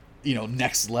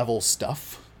 next level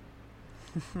stuff.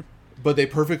 But they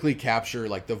perfectly capture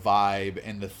like the vibe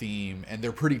and the theme, and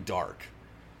they're pretty dark.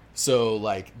 So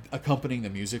like accompanying the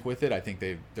music with it, I think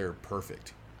they're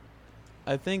perfect.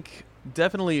 I think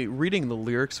definitely reading the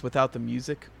lyrics without the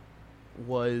music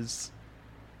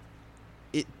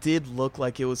it did look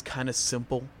like it was kind of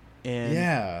simple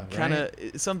and kind of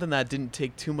something that didn't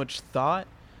take too much thought,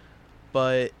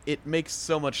 but it makes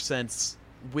so much sense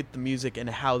with the music and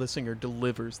how the singer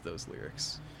delivers those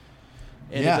lyrics.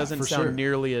 And it doesn't sound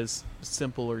nearly as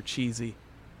simple or cheesy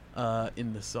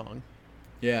in the song.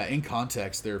 Yeah, in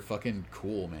context, they're fucking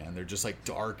cool, man. They're just like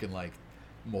dark and like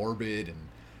morbid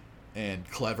and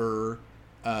clever.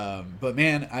 But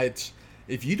man,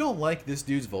 if you don't like this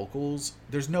dude's vocals,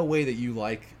 there's no way that you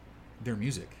like their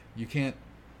music. You can't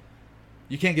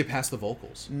get past the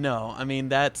vocals. No, I mean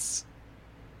that's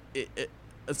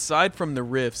aside from the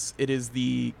riffs, it is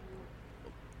the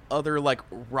other like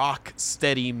rock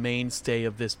steady mainstay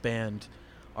of this band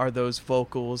are those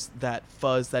vocals, that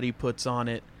fuzz that he puts on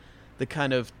it, the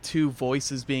kind of two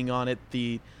voices being on it,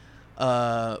 the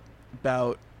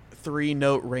about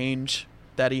 3-note range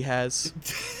that he has.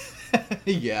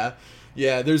 Yeah,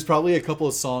 there's probably a couple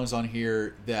of songs on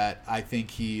here that I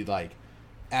think he like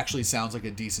actually sounds like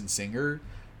a decent singer,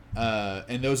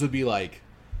 and those would be like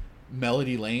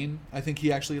Melody Lane. I think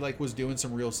he actually like was doing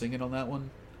some real singing on that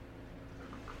one.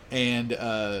 And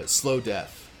Slow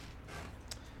Death.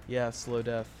 Yeah, Slow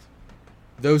Death.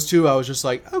 Those two, I was just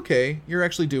like, okay, you're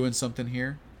actually doing something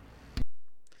here.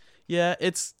 Yeah,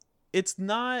 it's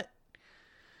not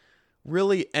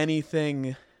really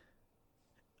anything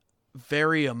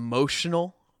very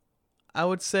emotional, I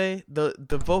would say. The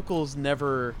vocals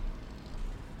never...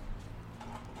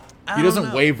 He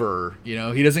doesn't waver,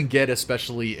 He doesn't get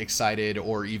especially excited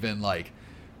or even, like,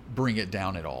 bring it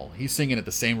down at all. He's singing at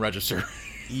the same register.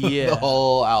 Yeah. The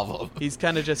whole album. He's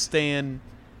kind of just staying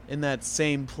in that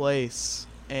same place.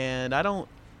 And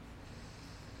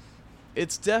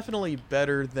it's definitely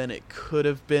better than it could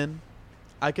have been.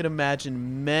 I could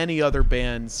imagine many other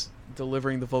bands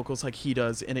delivering the vocals like he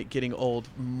does and it getting old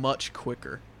much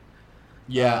quicker.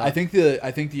 Yeah, I think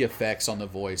the effects on the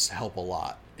voice help a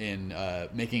lot in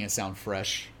making it sound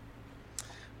fresh.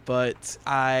 But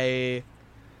I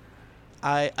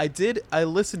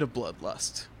listened to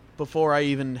Bloodlust before I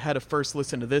even had a first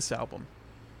listen to this album.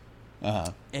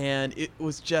 Uh-huh. And it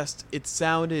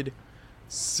sounded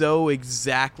so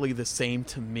exactly the same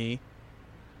to me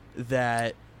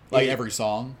that... Like every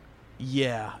song?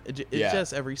 Yeah.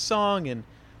 Just every song, and,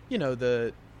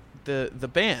 the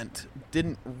band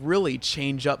didn't really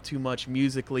change up too much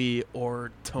musically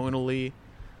or tonally,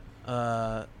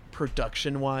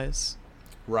 production-wise.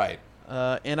 Right.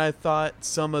 And I thought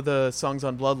some of the songs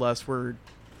on Bloodlust were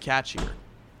catchier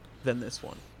than this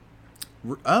one.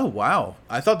 Oh wow!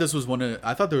 I thought this was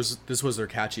this was their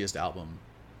catchiest album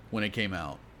when it came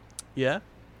out. Yeah.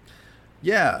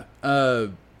 Yeah.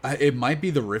 It might be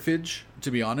the riffage,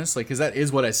 to be honest, like because that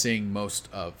is what I sing most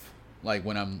of, like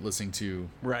when I'm listening to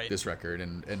this record,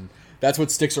 and that's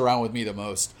what sticks around with me the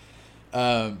most.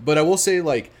 But I will say,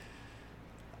 like,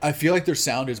 I feel like their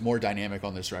sound is more dynamic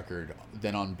on this record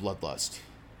than on Bloodlust.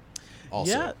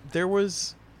 Also. Yeah, there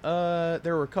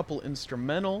were a couple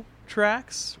instrumental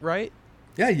tracks, right?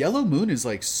 Yeah, Yellow Moon is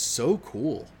like so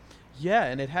cool. Yeah,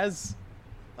 and it has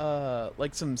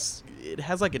like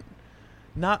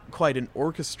not quite an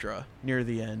orchestra near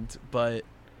the end, but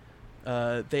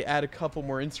they add a couple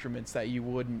more instruments that you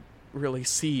wouldn't really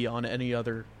see on any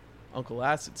other Uncle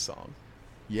Acid song.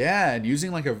 Yeah, and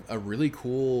using like a really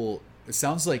cool, it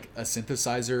sounds like a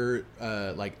synthesizer,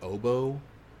 like oboe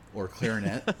or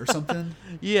clarinet or something.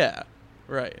 Yeah,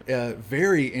 right.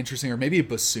 Very interesting, or maybe a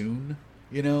bassoon,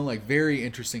 like very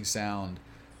interesting sound.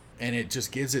 And it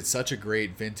just gives it such a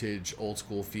great vintage old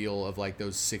school feel of like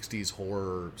those 60s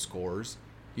horror scores.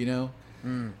 you know.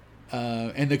 Mm.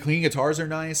 And the clean guitars are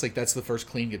nice. Like that's the first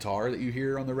clean guitar that you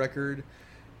hear on the record,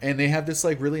 and they have this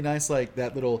like really nice like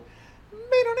that little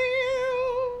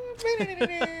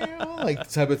like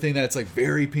type of thing that's like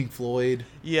very Pink Floyd.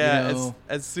 Yeah, you know?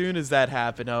 as soon as that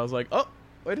happened, I was like, oh,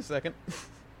 wait a second.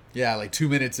 Yeah, like 2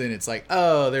 minutes in, it's like,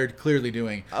 oh, they're clearly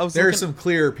doing. There are some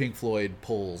clear Pink Floyd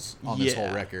pulls on this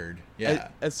whole record. Yeah.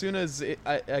 As soon as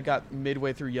I got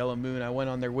midway through Yellow Moon, I went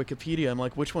on their Wikipedia. I'm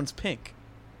like, which one's Pink?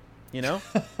 You know?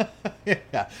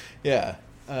 Yeah.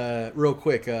 Real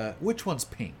quick, which one's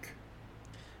Pink?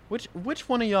 Which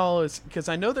one of y'all is? Because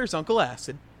I know there's Uncle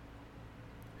Acid.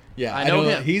 Yeah, I know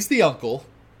him. He's the uncle.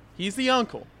 He's the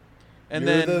uncle,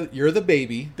 and you're the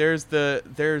baby. There's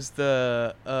the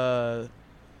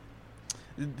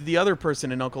other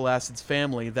person in Uncle Acid's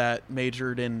family that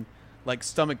majored in like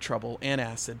stomach trouble and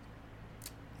acid.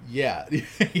 Yeah,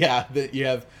 yeah. You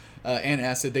have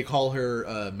antacid. They call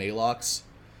her Malox,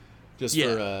 just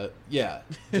for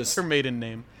It's her maiden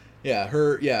name. Yeah,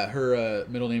 her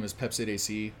middle name is Pepsid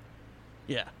AC.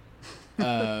 Yeah.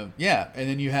 Yeah, and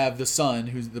then you have the son,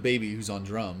 who's the baby, who's on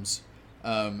drums,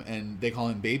 and they call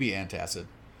him Baby Antacid,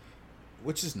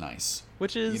 which is nice.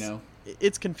 Which is,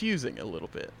 it's confusing a little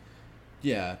bit.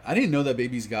 Yeah, I didn't know that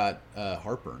baby's got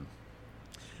heartburn.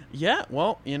 Yeah,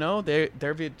 well,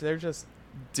 they're just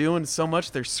doing so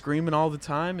much. They're screaming all the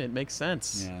time. It makes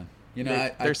sense.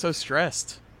 Yeah, they're so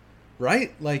stressed.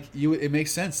 Right? Like it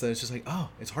makes sense that it's just like, oh,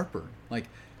 it's heartburn. Like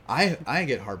I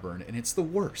get heartburn, and it's the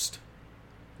worst.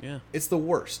 Yeah. It's the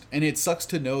worst. And it sucks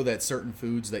to know that certain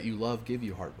foods that you love give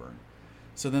you heartburn.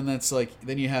 So then that's like,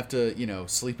 then you have to,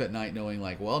 sleep at night knowing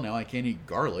like, well, now I can't eat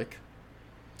garlic.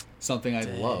 Something I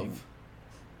love.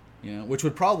 Which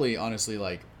would probably, honestly,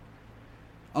 like,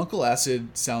 Uncle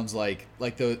Acid sounds like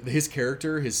his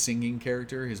character, his singing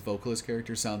character, his vocalist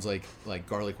character sounds like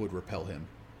garlic would repel him.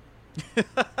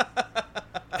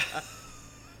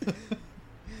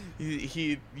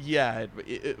 He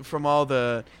from all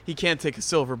the, he can't take a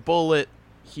silver bullet.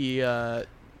 He can't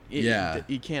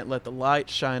let the light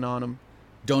shine on him.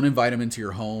 Don't invite him into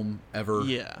your home ever.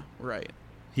 Yeah, right.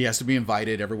 He has to be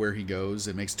invited everywhere he goes.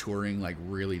 It makes touring like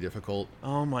really difficult.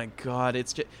 Oh my God,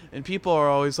 it's just, and people are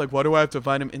always like, "Why do I have to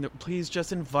invite him in?" Please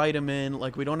just invite him in.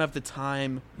 Like, we don't have the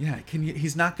time. Yeah,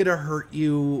 he's not gonna hurt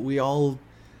you. We all,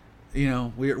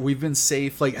 we've been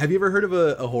safe. Like, have you ever heard of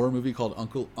a horror movie called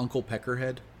Uncle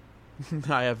Peckerhead?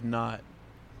 I have not.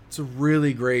 It's a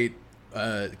really great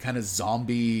kind of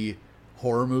zombie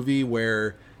horror movie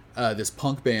where this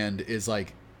punk band is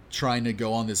like trying to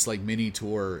go on this like mini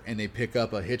tour, and they pick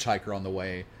up a hitchhiker on the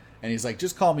way, and he's like,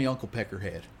 just call me Uncle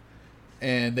Peckerhead.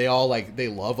 And they all like, they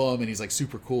love him, and he's like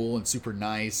super cool and super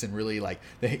nice, and really like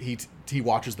he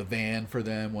watches the van for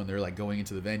them when they're like going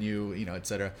into the venue,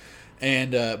 etc.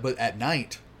 And but at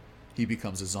night he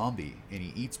becomes a zombie and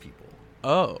he eats people.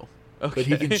 Oh, okay. But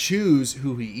he can choose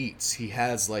who he eats. He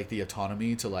has like the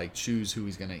autonomy to like choose who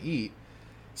he's gonna eat.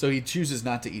 So he chooses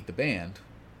not to eat the band,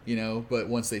 but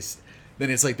once then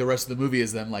it's like the rest of the movie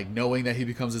is them like knowing that he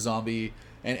becomes a zombie.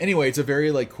 And anyway, it's a very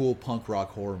like cool punk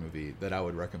rock horror movie that I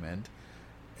would recommend.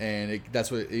 And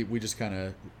we just kind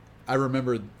of, I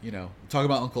remember, talking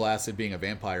about Uncle Acid being a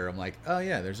vampire. I'm like, oh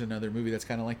yeah, there's another movie that's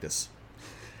kind of like this.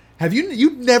 Have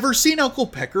you've never seen Uncle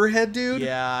Peckerhead, dude?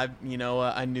 Yeah,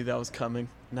 I knew that was coming.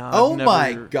 No, oh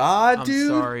my God,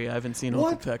 dude. I'm sorry, I haven't seen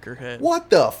Uncle Peckerhead. What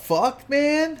the fuck,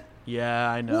 man? Yeah,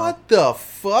 I know. What the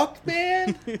fuck,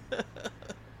 man?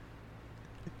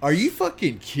 Are you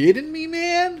fucking kidding me,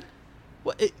 man?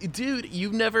 What, dude?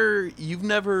 You've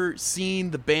never seen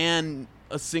the band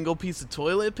A Single Piece of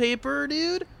Toilet Paper,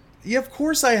 dude? Yeah, of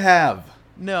course I have.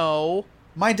 No,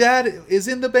 my dad is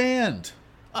in the band.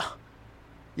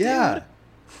 Yeah, dude.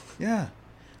 Yeah.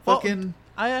 Well, fucking.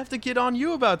 I have to get on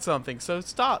you about something, so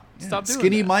stop doing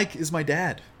Skinny that. Mike is my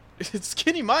dad. It's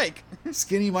Skinny Mike.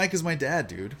 Skinny Mike is my dad,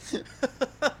 dude.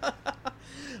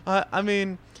 I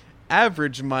mean,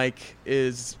 Average Mike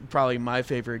is probably my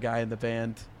favorite guy in the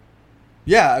band.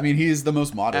 Yeah, I mean, he's the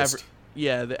most modest.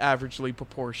 The averagely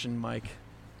proportioned Mike.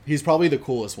 He's probably the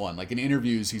coolest one. Like in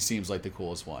interviews, he seems like the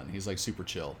coolest one. He's like super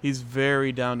chill. He's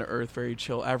very down to earth, very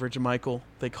chill. Average Michael,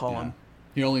 they call him.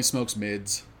 He only smokes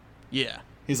mids. Yeah.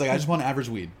 He's like, I just want average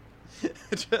weed.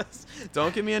 Just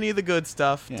don't give me any of the good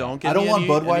stuff. Yeah. Don't give I don't me want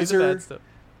any of the Budweiser. bad stuff.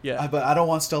 Yeah. But I don't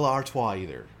want Stella Artois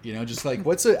either. Just like,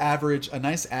 what's a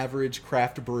nice average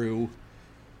craft brew?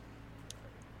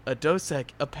 A Dos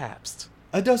Equis, a Pabst.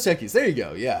 A Dos Equis. There you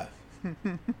go. Yeah.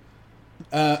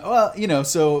 Well,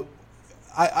 so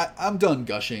I'm done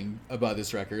gushing about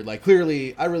this record. Like,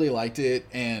 clearly, I really liked it,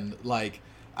 and like,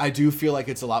 I do feel like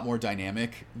it's a lot more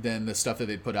dynamic than the stuff that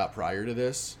they put out prior to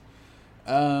this.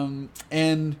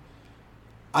 And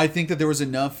I think that there was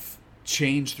enough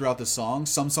change throughout the songs.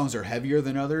 Some songs are heavier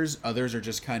than others. Others are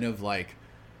just kind of like,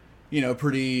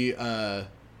 pretty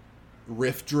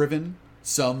riff driven.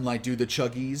 Some like do the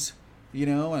chuggies,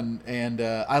 and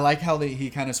I like how he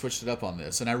kind of switched it up on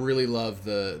this, and I really love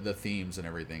the themes and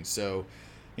everything. So,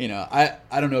 I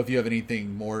don't know if you have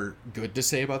anything more good to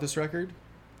say about this record.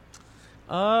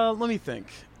 Let me think.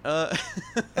 You're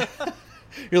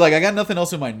like, I got nothing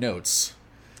else in my notes,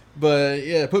 but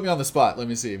yeah, put me on the spot. Let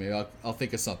me see. Maybe I'll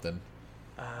think of something.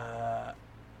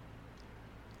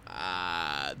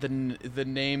 The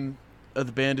name of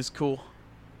the band is cool.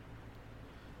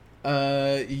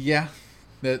 Yeah,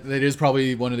 that is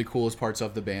probably one of the coolest parts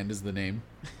of the band is the name.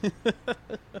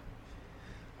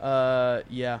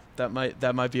 Yeah, that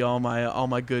might be all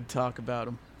my good talk about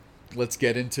them. Let's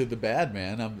get into the bad,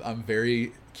 man. I'm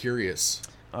very curious.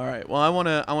 All right. Well, I want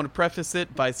to preface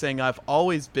it by saying I've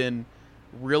always been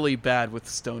really bad with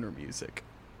stoner music.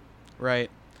 Right?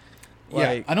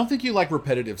 Yeah, I don't think you like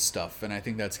repetitive stuff, and I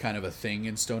think that's kind of a thing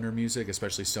in stoner music,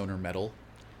 especially stoner metal.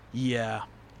 Yeah.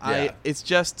 Yeah. It's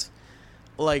just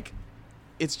I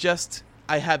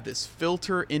have this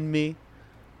filter in me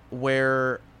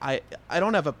where I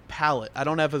don't have a palate. I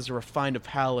don't have as refined a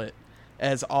palate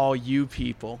as all you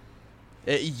people.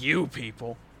 You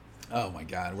people. Oh my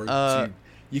God,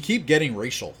 you keep getting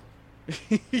racial.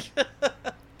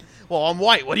 Well, I'm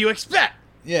white. What do you expect?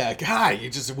 Yeah, God,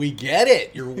 we get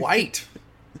it. You're white.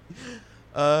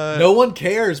 No one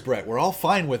cares, Brett. We're all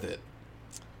fine with it.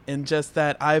 And just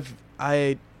that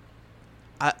I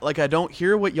don't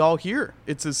hear what y'all hear.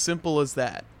 It's as simple as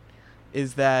that.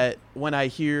 Is that when I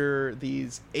hear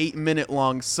these 8-minute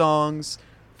long songs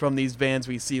from these bands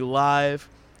we see live,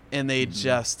 and they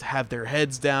just have their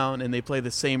heads down and they play the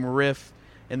same riff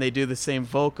and they do the same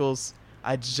vocals,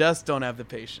 I just don't have the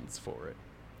patience for it.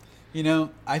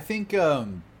 I think there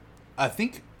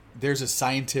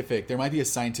might be a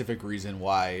scientific reason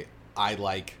why I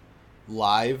like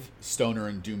live stoner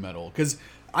and doom metal, because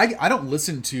I don't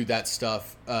listen to that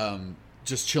stuff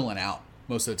just chilling out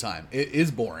most of the time. It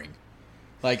is boring.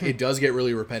 Like, it does get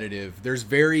really repetitive.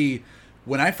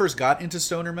 When I first got into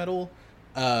stoner metal,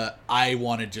 I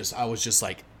was just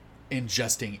like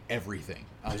ingesting everything.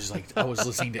 I was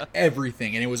listening to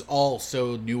everything, and it was all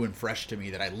so new and fresh to me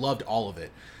that I loved all of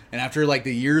it. And after like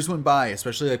the years went by,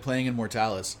 especially like playing in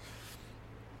Mortalis,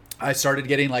 I started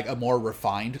getting like a more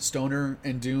refined stoner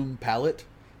and doom palette.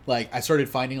 Like, I started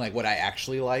finding like what I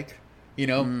actually like.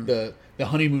 The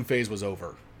honeymoon phase was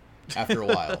over after a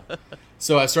while.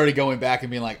 So I started going back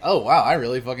and being like, oh wow, I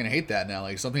really fucking hate that now.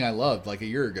 Like, something I loved like a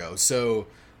year ago. So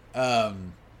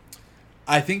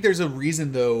I think there's a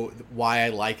reason though why I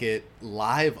like it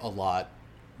live a lot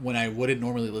when I wouldn't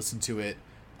normally listen to it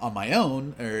on my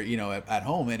own or at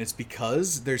home, and it's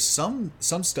because there's some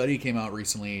study came out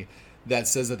recently that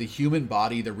says that the human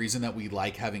body, the reason that we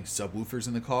like having subwoofers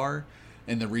in the car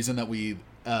and the reason that we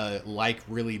like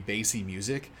really bassy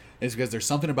music is because there's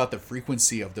something about the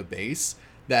frequency of the bass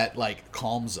that like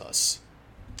calms us.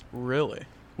 Really?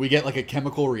 We get like a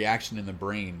chemical reaction in the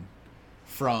brain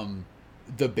from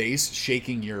the bass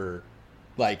shaking your,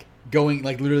 like, going,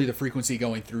 like, literally the frequency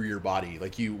going through your body.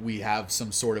 Like, we have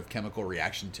some sort of chemical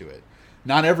reaction to it.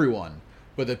 Not everyone,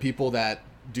 but the people that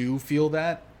do feel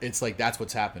that, it's like that's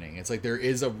what's happening. It's like there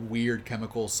is a weird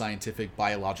chemical, scientific,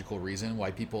 biological reason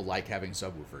why people like having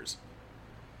subwoofers.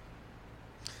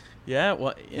 Yeah,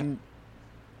 well,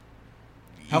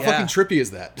 how fucking trippy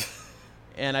is that?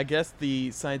 And I guess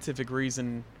the scientific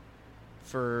reason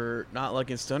for not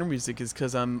liking stoner music is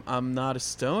because I'm not a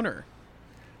stoner.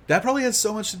 That probably has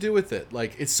so much to do with it.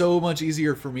 Like, it's so much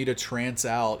easier for me to trance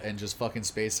out and just fucking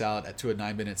space out to a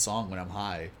 9-minute song when I'm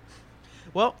high.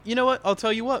 Well, you know what? I'll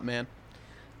tell you what, man.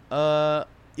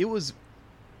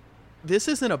 This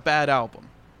isn't a bad album,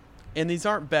 and these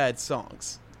aren't bad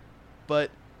songs,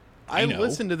 but I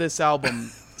listened to this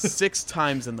album 6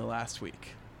 times in the last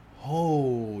week.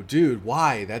 Oh, dude,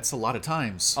 why? That's a lot of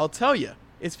times. I'll tell you.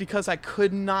 It's because I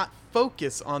could not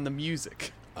focus on the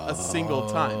music a single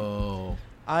time.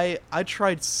 I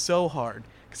tried so hard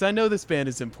because I know this band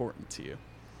is important to you.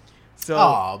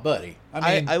 So, buddy.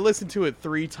 I listened to it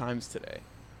 3 times today,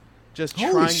 just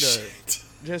trying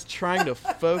to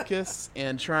focus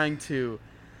and trying to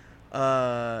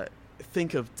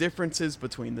think of differences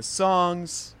between the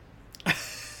songs.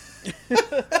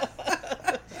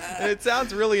 It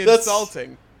sounds really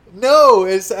insulting. No,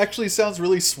 it actually sounds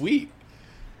really sweet.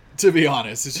 To be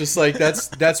honest, it's just like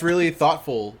that's really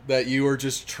thoughtful that you are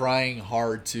just trying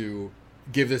hard to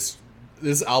give this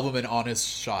album an honest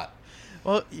shot.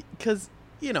 Well, because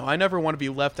you know, I never want to be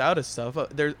left out of stuff.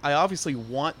 I obviously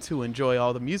want to enjoy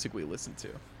all the music we listen to.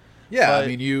 Yeah, I But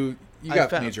mean, you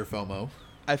got major FOMO.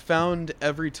 I found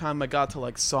every time I got to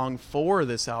like song 4 of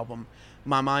this album,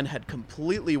 my mind had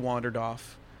completely wandered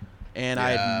off, and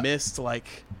I Yeah. had missed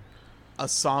like a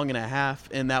song and a half,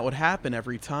 and that would happen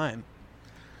every time.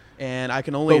 And I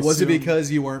can only But was it assume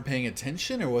because you weren't paying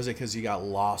attention, or was it because you got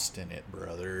lost in it,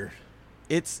 brother?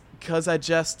 it's because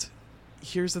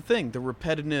here's the thing: the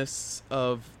repetitiveness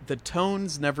of the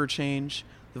tones never change,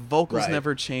 the vocals Right.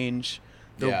 never change,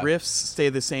 the Yeah. riffs stay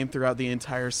the same throughout the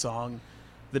entire song,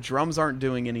 the drums aren't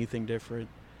doing anything different.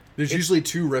 There's usually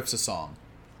 2 riffs a song.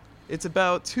 It's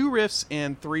about 2 riffs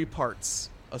and 3 parts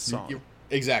a song.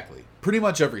 Exactly. Pretty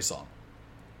much every song.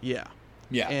 Yeah.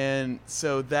 Yeah. And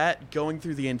so that going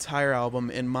through the entire album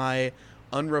in my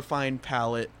unrefined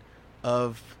palette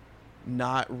of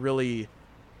not really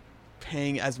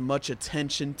paying as much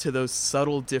attention to those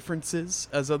subtle differences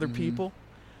as other people,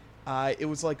 it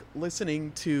was like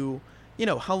listening to, you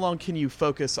know, how long can you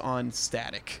focus on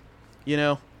static? You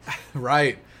know?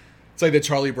 Right. It's like the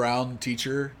Charlie Brown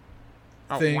teacher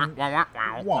thing. Wah, wah,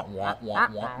 wah, wah,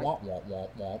 wah, wah, wah,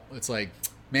 wah. It's like,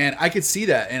 man, I could see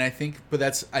that, and I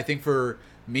think for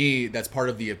me, that's part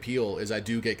of the appeal. Is I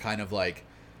do get kind of like,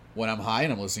 when I'm high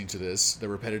and I'm listening to this, the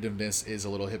repetitiveness is a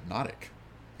little hypnotic.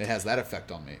 It has that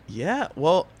effect on me. Yeah.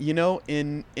 Well, you know,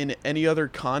 in any other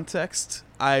context,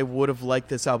 I would have liked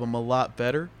this album a lot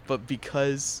better, but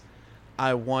because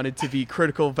I wanted to be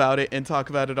critical about it and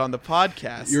talk about it on the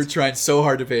podcast, You're trying so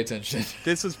hard to pay attention.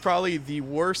 this was probably the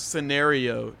worst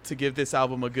scenario to give this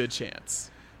album a good chance.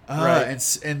 Right.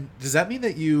 And does that mean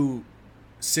that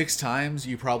 6 times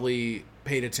you probably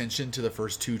paid attention to the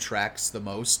first 2 tracks the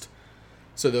most?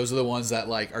 So those are the ones that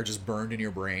like are just burned in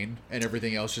your brain, and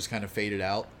everything else just kind of faded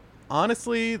out.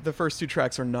 Honestly, the first 2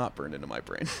 tracks are not burned into my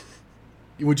brain.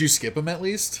 Would you skip them at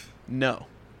least? No.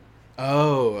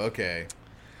 Oh, okay.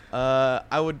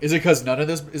 I would. Is it because none of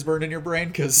this is burned in your brain?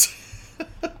 Because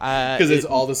it's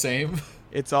all the same.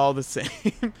 It's all the same.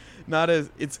 Not as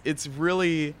it's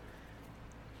really.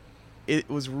 It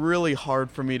was really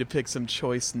hard for me to pick some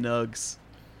choice nugs,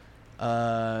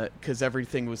 because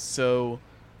everything was so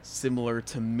similar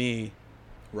to me,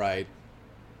 Right.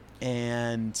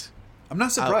 and I'm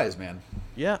not surprised, man.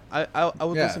 yeah, I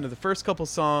would Yeah. listen to the first couple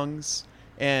songs,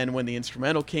 and when the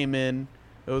instrumental came in,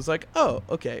 it was like, oh,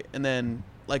 okay, and then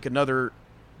like another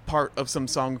part of some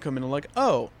song would come in and like,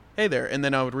 oh, hey there, and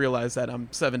then I would realize that I'm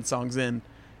 7 songs in,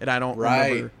 and I don't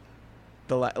remember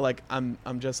like I'm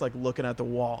just like looking at the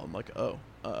wall. I'm like, oh,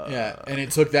 Yeah, and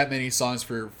it took that many songs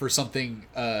for something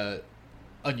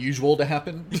unusual to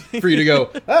happen for you to go,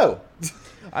 oh,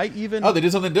 I even they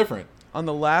did something different. on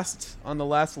the last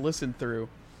listen through,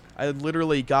 I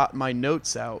literally got my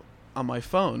notes out on my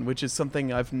phone, which is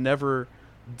something I've never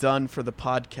done for the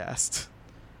podcast.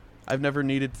 I've never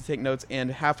needed to take notes,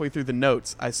 and halfway through the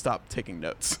notes, I stopped taking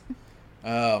notes.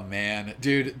 Oh man,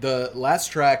 dude, the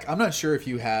last track. I'm not sure if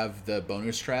you have the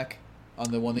bonus track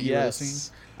on the one that you were listening.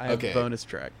 Yes, I have a bonus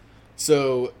track.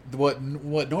 So what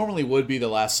normally would be the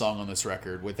last song on this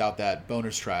record without that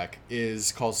bonus track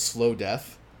is called Slow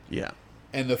Death. Yeah.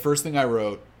 And the first thing I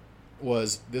wrote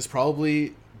was, this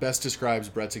probably best describes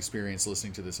Brett's experience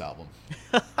listening to this album.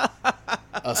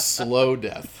 A slow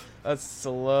death. A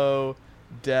slow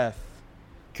death.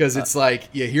 Because it's like,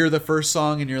 you hear the first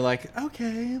song and you're like,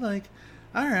 okay, like,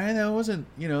 all right, that wasn't,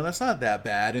 that's not that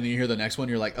bad. And then you hear the next one,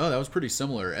 you're like, oh, that was pretty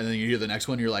similar. And then you hear the next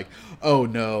one, you're like, oh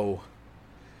no,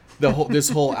 this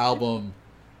whole album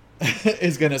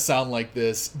is gonna sound like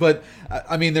this. But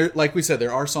I mean, there, like we said,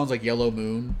 there are songs like Yellow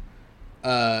Moon,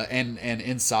 and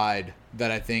Inside that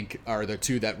I think are the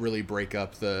 2 that really break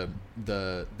up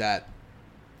that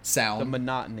sound, The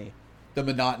monotony. the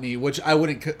monotony, which I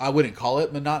wouldn't call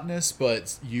it monotonous,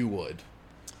 but you would.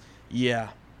 Yeah.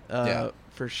 Yeah.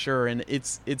 For sure. And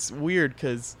it's weird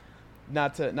because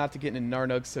not to get into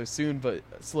Narnugs so soon, but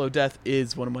Slow Death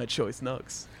is one of my choice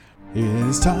nugs. It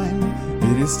is time,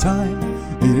 it is time,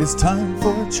 it is time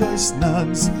for choice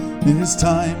nugs. It is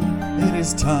time, it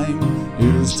is time,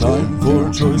 it is time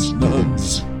for choice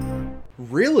nugs.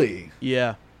 Really?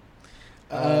 Yeah.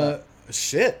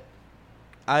 Shit.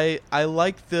 I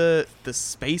like the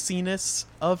spaciness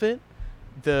of it.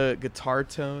 The guitar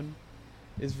tone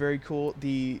is very cool.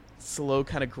 The slow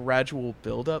kind of gradual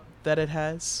build-up that it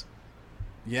has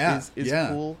Yeah, is yeah.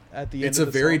 cool at the end It's of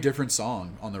a the very song. different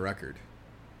song on the record.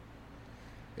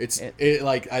 And-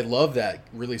 Like, I love that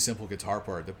really simple guitar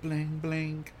part, the bling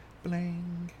bling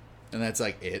bling, and that's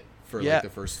like it for Yeah. like the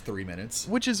first 3 minutes.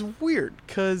 Which is weird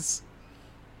because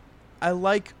I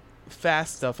like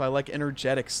fast stuff. I like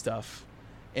energetic stuff.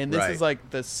 And this Right. is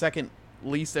like the second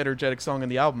least energetic song on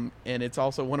the album, and it's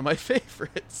also one of my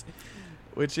favorites.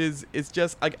 Which is, it's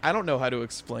just, I don't know how to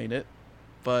explain it,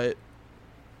 but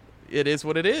it is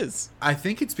what it is. I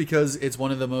think it's because it's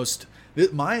one of the most...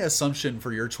 My assumption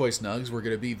for your choice nugs were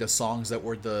going to be the songs that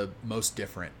were the most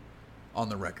different on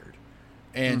the record.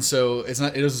 And so it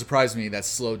doesn't surprise me that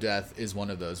Slow Death is one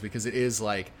of those, because it is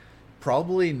like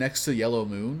probably next to Yellow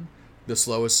Moon, the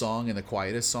slowest song and the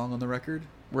quietest song on the record.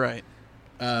 Right.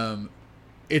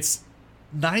 It's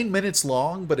 9 minutes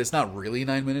long, but it's not really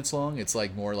 9 minutes long. It's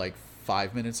like more like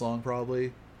 5 minutes long,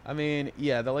 probably. I mean,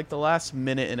 yeah, the last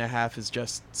minute and a half is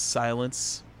just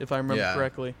silence, if I remember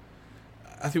correctly,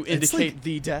 to indicate like,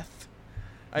 the death.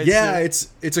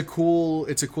 It's a cool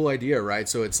idea, right?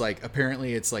 So it's like,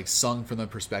 apparently it's like sung from the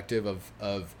perspective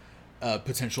of a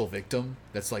potential victim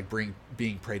that's like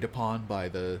being preyed upon by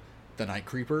the Night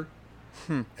Creeper.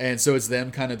 And so it's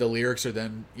them kind of, the lyrics are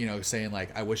them, you know, saying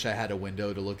like, I wish I had a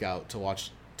window to look out of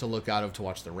to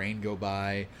watch the rain go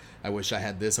by. I wish I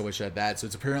had this, I wish I had that. So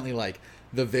it's apparently like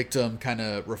the victim kind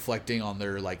of reflecting on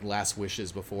their like last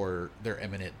wishes before their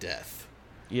imminent death.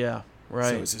 Yeah, right.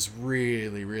 So it's this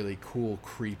really, really cool,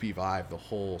 creepy vibe the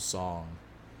whole song.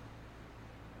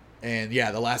 And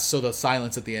yeah, the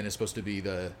silence at the end is supposed to be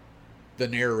the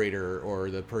narrator or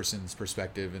the person's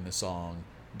perspective in the song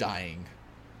dying.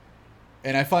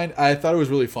 And I thought it was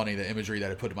really funny, the imagery that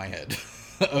it put in my head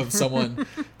of someone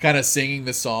kind of singing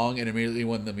the song, and immediately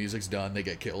when the music's done, they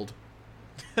get killed.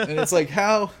 And it's like,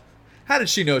 how did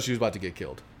she know she was about to get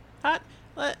killed?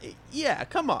 Yeah,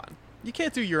 come on. You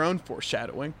can't do your own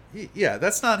foreshadowing. Yeah,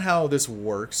 that's not how this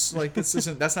works. Like,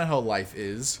 that's not how life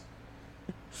is.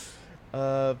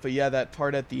 But yeah, that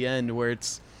part at the end where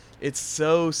it's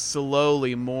so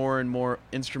slowly more and more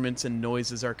instruments and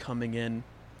noises are coming in,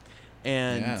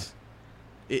 and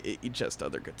it just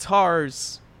other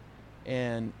guitars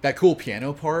and that cool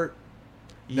piano part.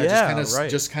 That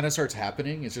just kind of starts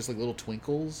happening. It's just like little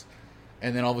twinkles,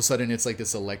 and then all of a sudden it's like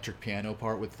this electric piano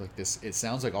part with like this. It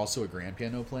sounds like also a grand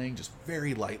piano playing just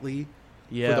very lightly.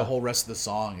 For the whole rest of the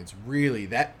song. It's really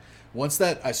that. Once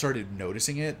that I started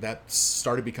noticing it, that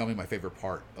started becoming my favorite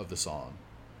part of the song.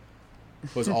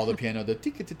 Was all the piano,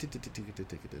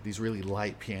 these really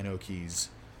light piano keys,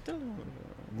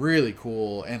 really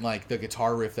cool, and like the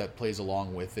guitar riff that plays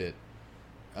along with it,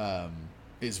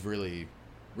 is really,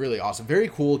 really awesome. Very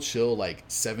cool, chill, like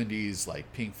 70s,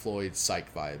 like Pink Floyd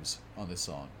psych vibes on this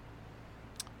song.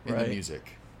 In the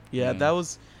music. Yeah, that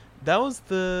was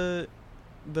the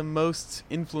most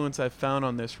influence I found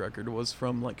on this record was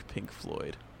from like Pink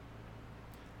Floyd.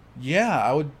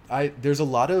 Yeah, there's a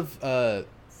lot of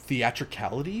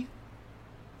theatricality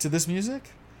to this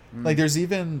music. Like there's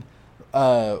even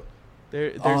there's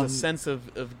a sense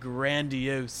of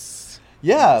grandiose.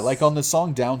 Yeah, like on the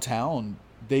song Downtown,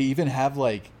 they even have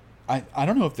like I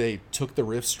don't know if they took the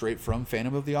riff straight from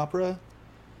Phantom of the Opera,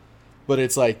 but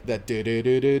it's like that do do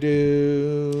do do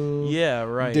do. Yeah,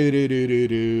 right. Do do do do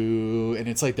do, and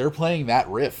it's like they're playing that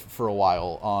riff for a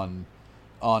while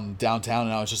on Downtown,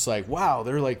 and I was just like, wow,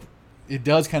 they're like, it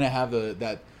does kind of have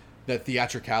that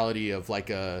theatricality of like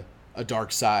a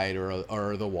Dark Side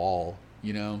or The Wall,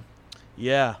 you know?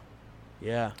 Yeah.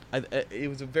 It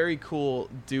was a very cool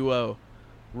duo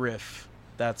riff,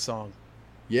 that song.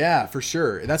 Yeah, for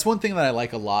sure. And that's one thing that I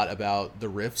like a lot about the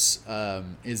riffs,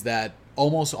 is that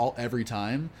almost every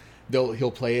time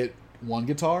he'll play it one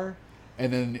guitar,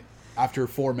 and then after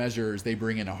 4 measures they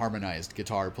bring in a harmonized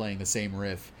guitar playing the same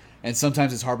riff, and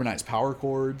sometimes it's harmonized power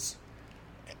chords,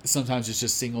 sometimes it's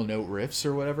just single note riffs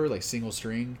or whatever, like single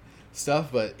string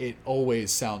stuff, but it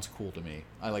always sounds cool to me.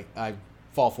 I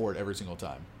fall for it every single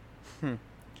time.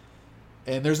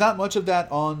 And there's not much of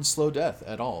that on Slow Death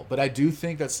at all, but I do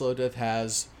think that Slow Death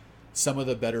has some of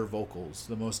the better vocals,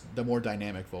 the more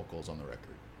dynamic vocals on the record.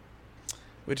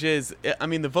 Which is, I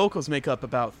mean, the vocals make up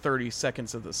about 30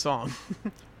 seconds of the song.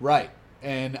 Right.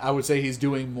 And I would say he's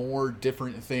doing more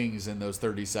different things in those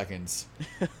 30 seconds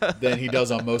than he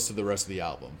does on most of the rest of the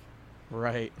album.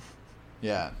 Right.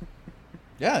 Yeah.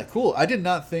 Yeah, cool. I did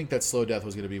not think that Slow Death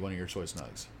was going to be one of your choice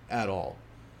nugs at all.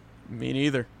 Me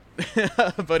neither.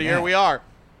 But here we are.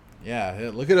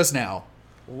 Yeah, look at us now.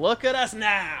 Look at us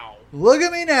now. Look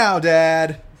at me now,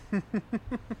 Dad.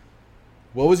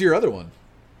 What was your other one?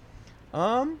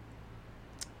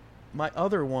 My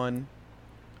other one.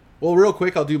 Well, real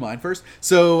quick, I'll do mine first.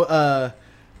 So,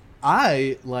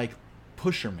 I like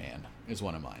Pusher Man is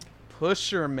one of mine.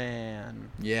 Pusher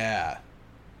Man. Yeah.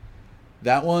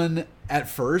 That one, at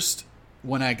first,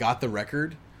 when I got the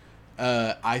record,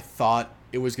 I thought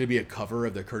it was going to be a cover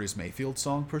of the Curtis Mayfield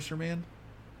song, Pusher Man.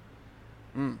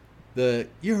 The,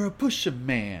 you're a pusher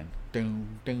man.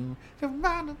 Don't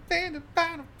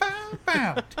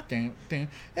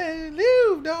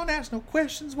ask no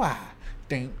questions why.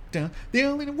 The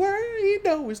only word you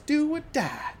know is do or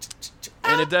die.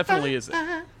 And it definitely isn't.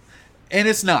 And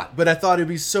it's not, but I thought it'd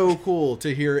be so cool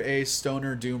to hear a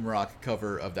stoner doom rock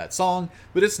cover of that song,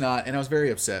 but it's not, and I was very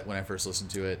upset when I first listened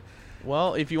to it.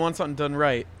 Well, if you want something done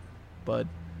right, bud.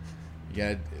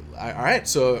 Yeah, all right,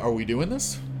 so are we doing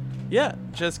this? Yeah,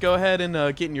 just go ahead and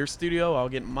get in your studio. I'll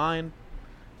get in mine.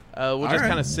 We'll just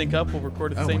kind of sync up. We'll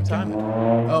record at the same time.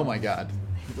 Oh my god.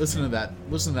 Listen to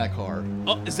that car.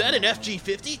 Oh, is that an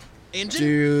FG50 engine?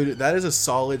 Dude, that is a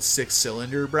solid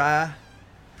 6-cylinder, brah.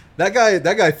 That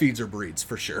guy feeds or breeds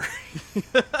for sure.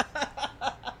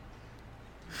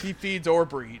 He feeds or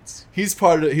breeds. He's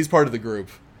part of the group.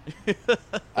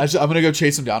 I'm gonna go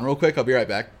chase him down real quick. I'll be right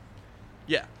back.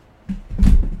 Yeah.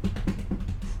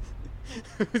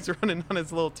 He's running on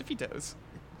his little tippy toes.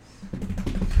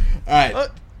 All right.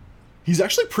 He's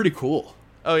actually pretty cool.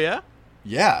 Oh yeah?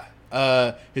 Yeah.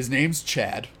 His name's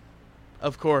Chad.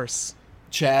 Of course.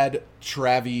 Chad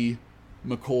Travie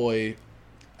McCoy.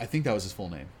 I think that was his full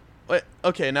name. Wait,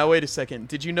 okay, now wait a second.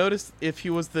 Did you notice if he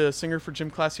was the singer for Gym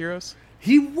Class Heroes?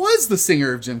 He was the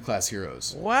singer of Gym Class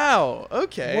Heroes. Wow,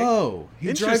 okay. Whoa. He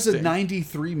drives a Interesting.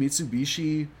 93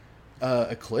 Mitsubishi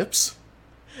Eclipse.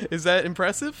 Is that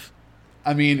impressive?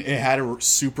 I mean, it had a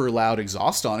super loud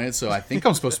exhaust on it, so I think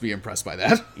I'm supposed to be impressed by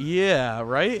that. Yeah,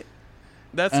 right?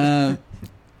 That's...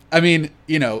 I mean,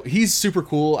 he's super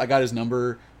cool. I got his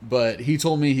number, but he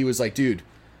told me, he was like, dude,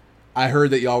 I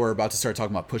heard that y'all were about to start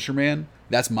talking about Pusher Man.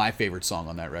 That's my favorite song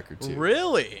on that record, too.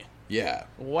 Really? Yeah.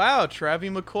 Wow,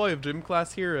 Travie McCoy of Gym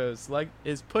Class Heroes. Like,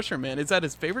 is Pusher Man, is that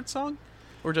his favorite song?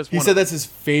 Or just He one said of that's his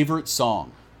favorite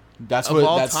song. That's Of what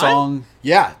all that time? song.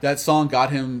 Yeah, that song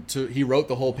got him to. He wrote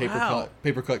the whole Wow.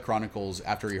 Papercut Chronicles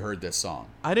after he heard this song.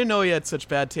 I didn't know he had such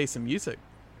bad taste in music.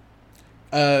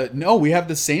 No, we have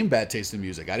the same bad taste in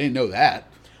music. I didn't know that.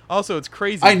 Also, it's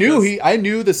crazy. I knew because I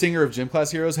knew the singer of Gym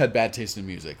Class Heroes had bad taste in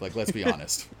music. Like, let's be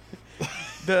honest.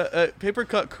 The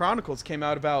Papercut Chronicles came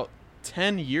out about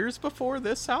 10 years before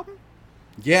this album?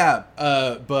 Yeah,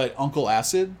 but Uncle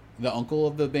Acid, the uncle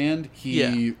of the band,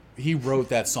 he wrote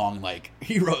that song, like,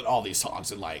 he wrote all these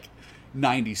songs in, like,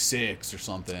 96 or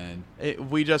something.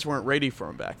 We just weren't ready for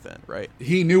him back then, right?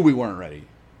 He knew we weren't ready.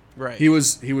 Right. He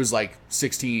was like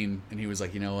 16, and he was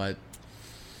like, you know what?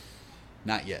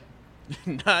 Not yet.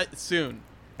 Not soon.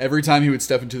 Every time he would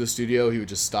step into the studio, he would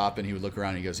just stop and he would look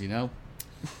around and he goes,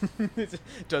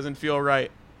 Doesn't feel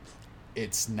right.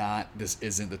 this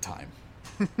isn't the time.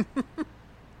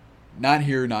 Not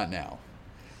here, not now.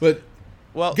 But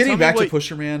Well, getting tell me back to what-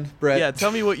 Pusher Man, Brett. Yeah,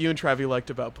 tell me what you and Travie liked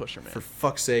about Pusher Man. For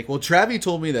fuck's sake. Well, Travie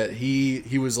told me that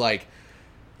he was like,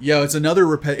 yo, it's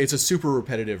a super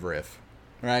repetitive riff.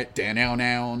 Right? Down now,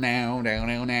 now, now, down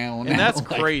now, now. And that's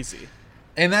Like, crazy.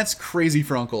 and that's crazy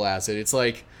for Uncle Acid. It's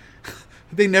like,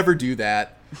 they never do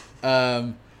that.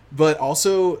 But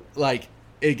also, like,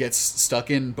 it gets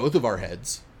stuck in both of our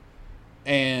heads.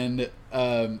 And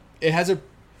it has a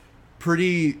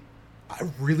pretty... I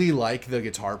really like the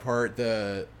guitar part,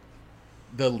 the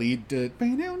lead.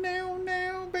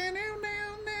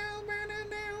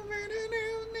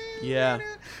 Yeah.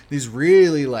 These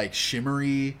really, like,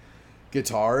 shimmery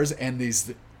guitars and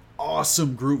these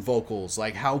awesome group vocals.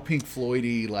 Like, how Pink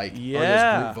Floyd-y, like, are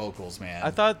Yeah. those group vocals, man.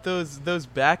 I thought those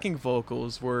backing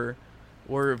vocals were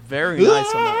very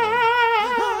nice on that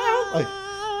Like,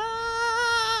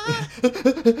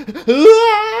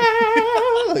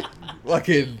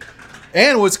 fucking...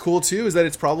 And what's cool, too, is that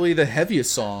it's probably the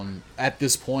heaviest song at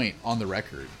this point on the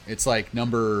record. It's, like,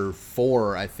 number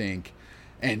 4, I think.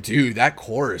 And, dude, that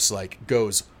chorus, like,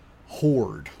 goes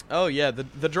hard. one. Oh yeah,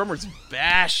 the drummer's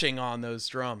bashing on those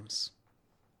drums.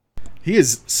 He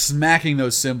is smacking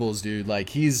those cymbals, dude. Like,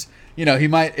 he's... he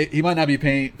might not be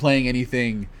playing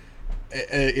anything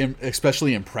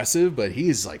especially impressive, but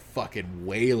he's, like, fucking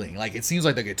wailing. Like, it seems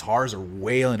like the guitars are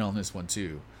wailing on this one,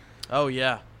 too. Oh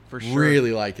yeah, for sure.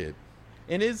 Really like it.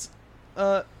 And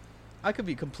I could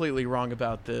be completely wrong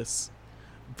about this,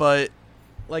 but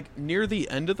like near the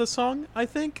end of the song, I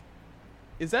think,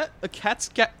 is that a cat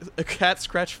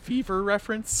scratch fever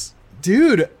reference?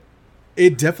 Dude,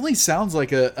 it definitely sounds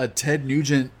like a Ted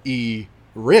Nugent-y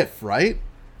riff, right?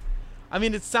 I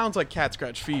mean, it sounds like cat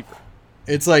scratch fever.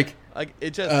 It's like... Like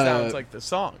it just sounds like the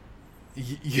song.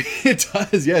 It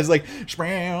does, yeah. It's like...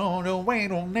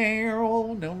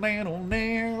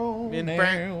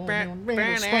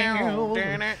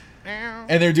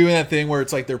 And they're doing that thing where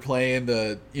it's like they're playing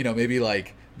the, maybe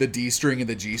like the D string and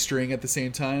the G string at the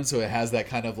same time. So it has that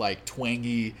kind of like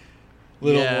twangy,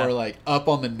 little Yeah. more like up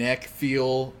on the neck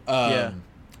feel. Yeah.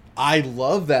 I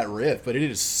love that riff, but it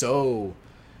is so,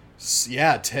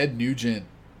 yeah, Ted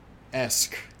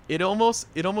Nugent-esque. It almost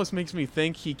makes me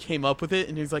think he came up with it,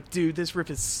 and he's like, dude, this riff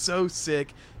is so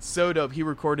sick, so dope. He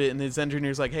recorded it, and his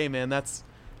engineer's like, hey, man, that's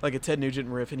like a Ted Nugent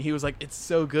riff. And he was like, it's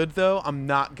so good, though, I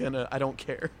don't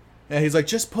care. Yeah, he's like,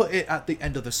 just put it at the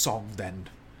end of the song then.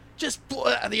 Just put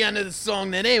it at the end of the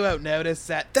song, then they won't notice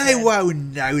that. They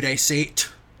won't notice it.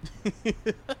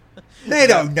 They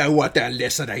don't know what they're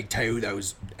listening to,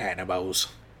 those animals.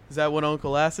 Is that what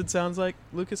Uncle Acid sounds like,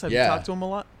 Lucas? Have you talked to him a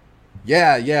lot?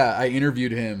 Yeah, I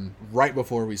interviewed him right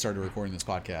before we started recording this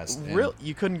podcast. Really?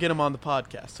 You couldn't get him on the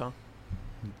podcast, huh?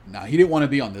 Nah, he didn't want to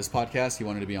be on this podcast. He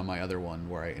wanted to be on my other one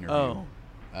where I interview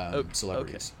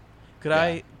celebrities.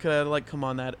 Okay. Could I like come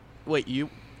on that? Wait,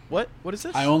 what is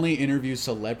this? I only interview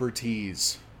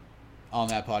celebrities on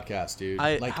that podcast, dude.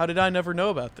 How did I never know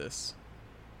about this?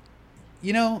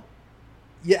 You know,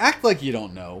 you act like you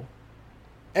don't know.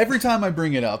 Every time I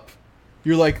bring it up,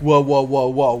 you're like, whoa,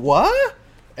 what?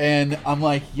 And I'm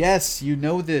like, yes, you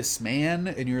know this, man.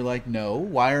 And you're like, no,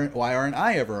 why aren't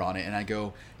I ever on it? And I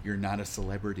go, you're not a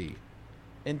celebrity.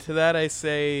 And to that I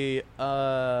say,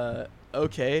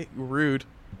 okay, rude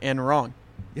and wrong.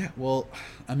 Yeah, well,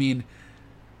 I mean,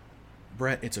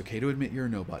 Brett, it's okay to admit you're a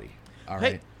nobody. All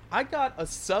right. Hey, I got a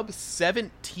sub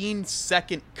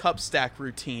 17-second cup stack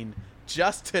routine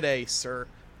just today, sir.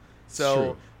 So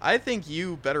True. I think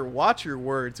you better watch your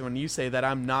words when you say that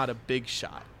I'm not a big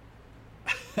shot.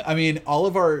 I mean, all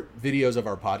of our videos of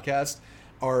our podcast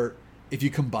are, if you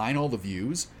combine all the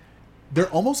views, they're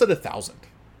almost at 1,000.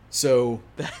 So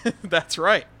That's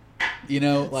right. you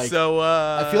know, like, So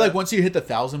I feel like once you hit the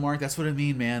 1,000 mark, that's what I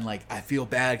mean, man. Like, I feel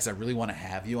bad because I really want to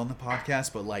have you on the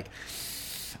podcast, but like,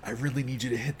 I really need you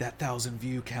to hit that 1,000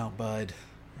 view count, bud.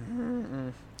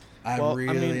 I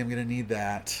really am gonna need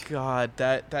that. God,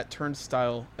 that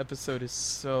turnstile episode is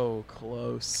so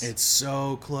close. It's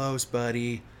so close,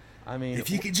 buddy. I mean, If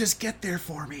you could just get there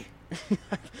for me.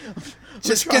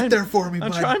 Just get there for me,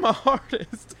 I'm bud. trying my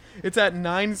hardest. It's at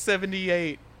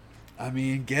 978. I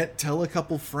mean, tell a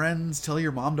couple friends, tell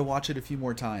your mom to watch it a few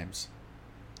more times.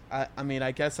 I mean,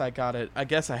 I guess I got it. I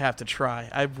guess I have to try.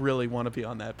 I really want to be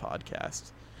on that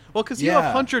podcast. Well, because you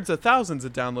have hundreds of thousands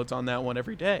of downloads on that one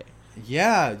every day.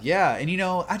 Yeah. And you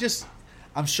know,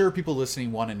 I'm sure people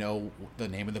listening want to know the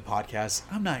name of the podcast.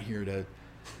 I'm not here to,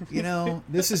 you know,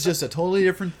 this is just a totally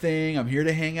different thing. I'm here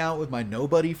to hang out with my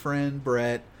nobody friend,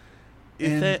 Brett.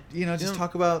 And, just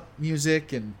talk about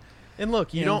music and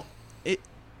look, you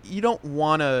don't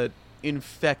want to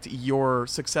infect your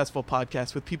successful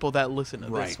podcast with people that listen to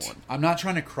this one. I'm not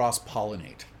trying to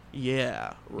cross-pollinate.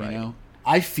 Yeah, right. You know?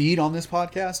 I feed on this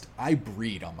podcast. I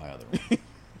breed on my other one.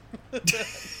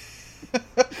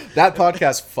 That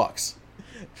podcast fucks.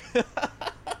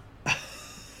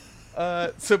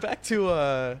 So back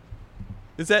to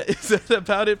is that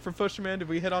about it for Pusher Man? Did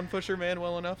we hit on Pusher Man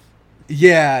well enough?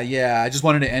 Yeah. I just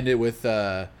wanted to end it with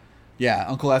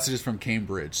Uncle Acid is from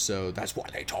Cambridge, so that's why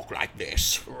they talk like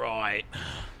this. Right.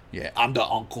 Yeah, I'm the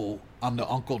Uncle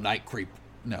Night Creep.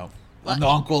 No, I'm the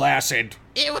Uncle Acid.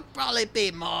 It would probably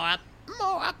be more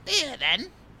up here then,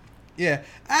 Yeah.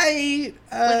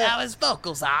 where those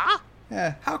vocals are.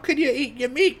 How can you eat your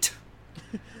meat?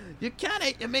 You can't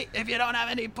eat your meat if you don't have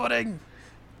any pudding.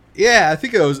 Yeah, I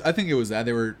think it was that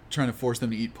they were trying to force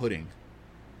them to eat pudding.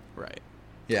 Right.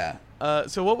 Yeah.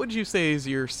 So what would you say is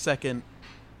your second?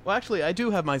 Well, actually, I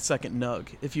do have my second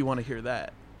nug. If you want to hear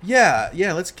that. Yeah.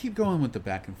 Let's keep going with the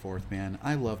back and forth, man.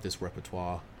 I love this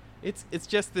repertoire. It's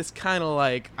just this kind of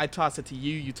like I toss it to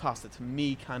you, you toss it to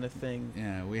me kind of thing.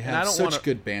 Yeah, we have such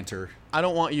good banter. I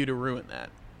don't want you to ruin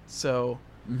that. So,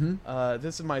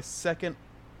 this is my second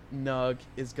nug.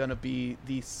 Is gonna be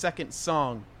the second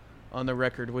song on the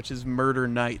record, which is "Murder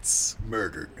Nights."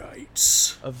 Murder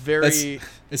Nights. A very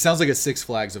It sounds like a Six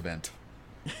Flags event.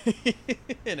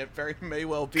 and it very may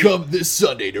well be. Come this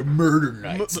Sunday to Murder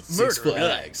Nights at Six Murder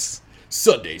Flags.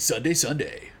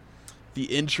 Sunday. The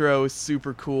intro is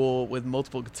super cool with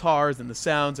multiple guitars and the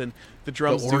sounds, and the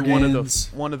drums The do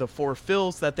organs. one of the four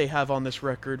fills that they have on this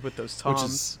record with those toms. Which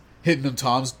is hitting them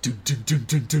toms. Dun, dun, dun,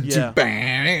 dun, dun, Yeah. dun,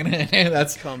 bang.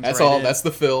 That's Comes all. right in. That's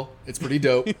the fill. It's pretty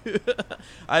dope.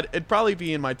 It'd probably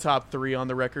be in my top 3 on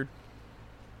the record.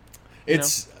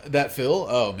 It's that fill.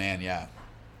 Oh man, yeah.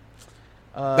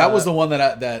 That was the one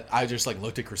that I just like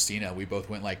looked at Christina. We both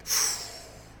went like,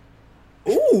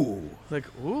 ooh. Like,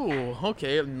 ooh,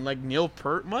 okay, and like Neil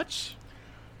Peart much?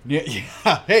 Yeah.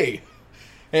 Hey,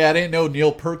 I didn't know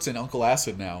Neil Peart's in Uncle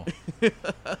Acid now. Dun,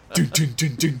 dun,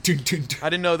 dun, dun, dun, dun, dun. I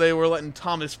didn't know they were letting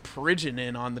Thomas Pridgen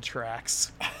in on the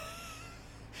tracks.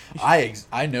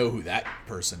 I know who that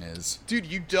person is. Dude,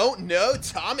 you don't know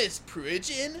Thomas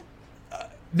Pridgen?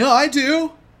 No, I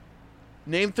do.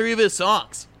 Name 3 of his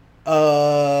songs.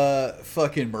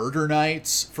 Fucking Murder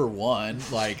Nights for one.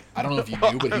 Like, I don't know if you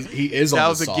knew, but he is on That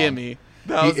this was a song. gimme.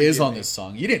 He is on this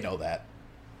song. You didn't know that.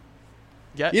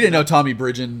 Yeah, You didn't know Tommy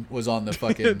Bridgen was on the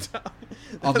fucking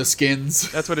on the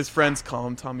Skins. That's what his friends call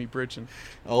him, Tommy Bridgen.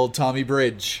 Old Tommy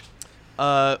Bridge.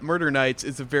 Murder Nights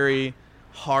is a very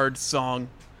hard song.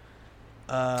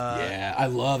 Yeah, I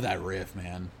love that riff,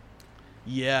 man.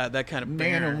 Yeah, that kind of.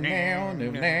 Yeah.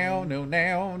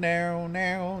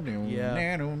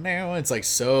 It's like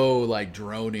so like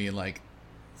drony and like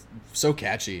so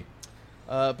catchy.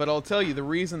 But I'll tell you, the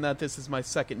reason that this is my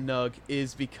second nug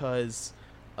is because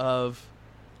of,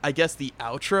 I guess, the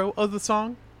outro of the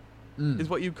song is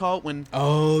what you'd call it, when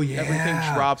Oh yeah. everything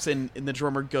drops and the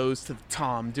drummer goes to the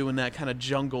tom, doing that kind of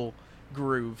jungle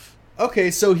groove.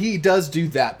 Okay, so he does do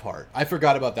that part. I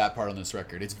forgot about that part on this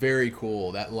record. It's very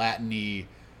cool. That Latin-y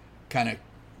kind of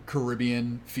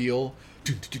Caribbean feel.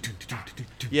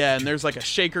 Yeah, and there's like a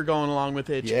shaker going along with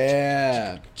it.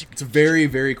 Yeah. It's a very,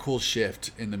 very cool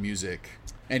shift in the music.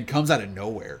 And comes out of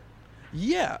nowhere.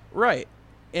 Yeah, right.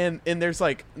 And there's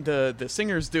like the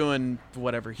singer's doing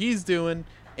whatever he's doing,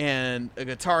 and a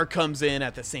guitar comes in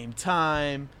at the same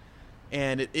time,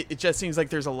 and it just seems like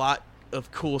there's a lot of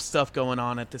cool stuff going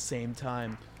on at the same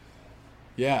time.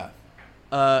 Yeah.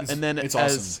 And then it's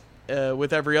as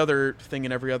with every other thing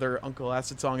in every other Uncle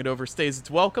Acid song, it overstays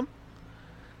its welcome.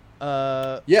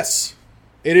 Yes.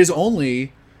 It is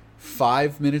only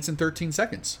 5 minutes and 13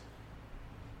 seconds.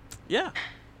 Yeah.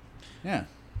 Yeah.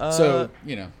 So,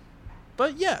 you know.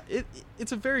 But yeah,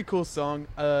 it's a very cool song.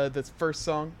 The first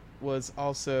song was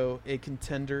also a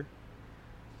contender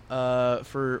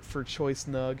for Choice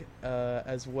Nug,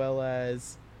 as well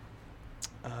as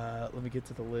let me get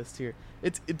to the list here.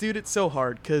 Dude, it's so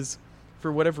hard because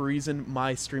for whatever reason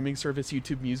my streaming service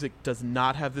YouTube Music does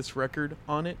not have this record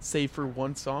on it, save for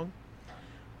one song.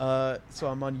 So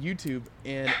I'm on YouTube,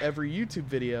 and every YouTube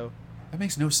video That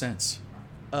makes no sense.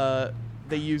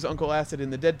 they use Uncle Acid in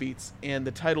the Deadbeats, and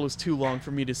the title is too long for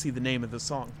me to see the name of the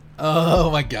song. Oh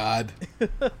my god.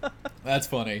 That's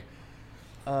funny.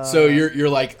 So you're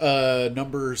like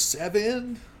number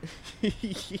 7?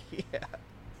 Yeah.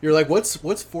 You're like,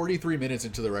 what's 43 minutes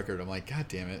into the record? I'm like, god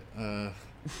damn it.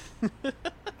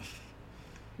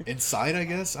 Inside, I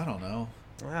guess? I don't know.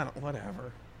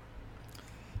 Whatever.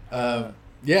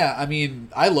 Yeah, I mean,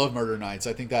 I love Murder Nights.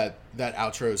 I think that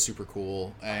outro is super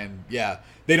cool, and yeah,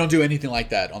 they don't do anything like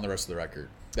that on the rest of the record.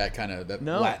 That kind of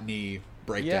No. Latin-y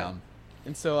breakdown.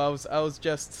 And so I was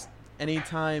just,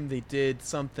 anytime they did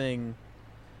something.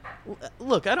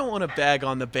 Look, I don't want to bag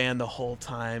on the band the whole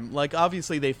time. Like,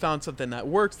 obviously they found something that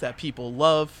works, that people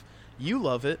love. You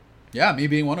love it. Yeah, me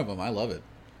being one of them, I love it.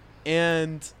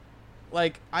 And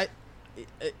like I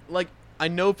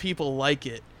know people like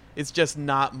it. It's just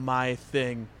not my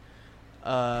thing.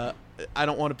 I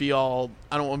don't want to be all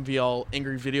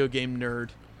angry video game nerd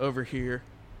over here.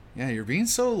 Yeah, you're being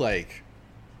so like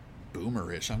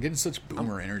boomerish. I'm getting such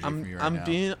boomer energy from you right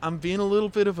now. I'm being a little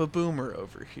bit of a boomer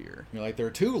over here. You're like, they're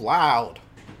too loud.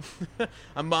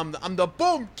 I'm the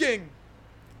boom king.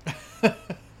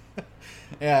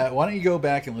 Yeah, why don't you go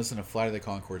back and listen to Flight of the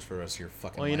Conchords for the rest of your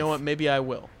fucking Well, you life? know what? Maybe I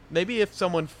will. Maybe if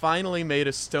someone finally made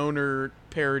a stoner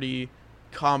parody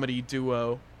comedy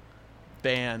duo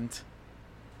band,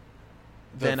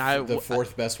 The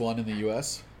fourth best one in the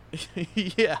U.S.?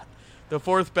 yeah, the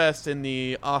fourth best in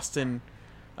the Austin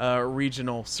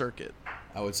regional circuit.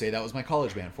 I would say that was my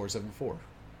college band, 474.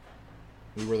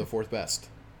 We were the fourth best.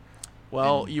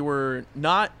 Well, you were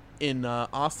not in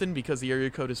Austin because the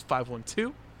area code is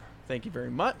 512. Thank you very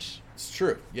much. It's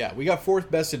true. Yeah, we got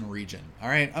fourth best in region. All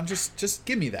right, I'm just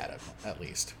give me that at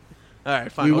least. All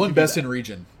right, fine. We I'll won give you best that. in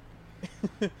region.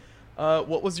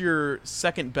 What was your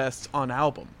second best on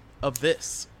album of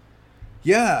this?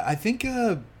 Yeah, I think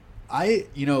I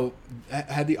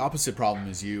had the opposite problem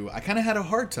as you. I kind of had a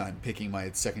hard time picking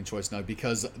my second choice nug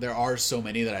because there are so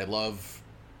many that I love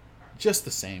just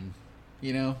the same.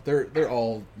 You know, they're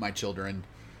all my children,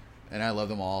 and I love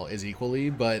them all as equally.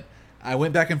 But I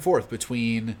went back and forth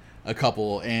between a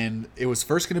couple, and it was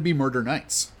first going to be Murder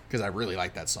Nights because I really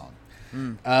like that song.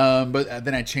 But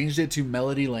then I changed it to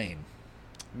Melody Lane.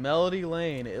 Melody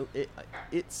Lane.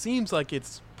 It seems like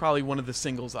it's probably one of the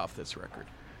singles off this record.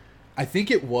 I think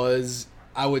it was.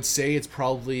 I would say it's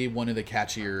probably one of the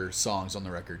catchier songs on the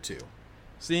record too.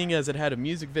 Seeing as it had a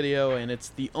music video and it's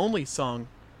the only song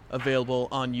available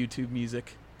on YouTube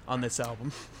Music on this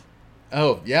album.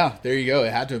 Oh yeah, there you go.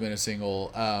 It had to have been a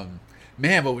single.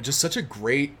 Man, but with just such a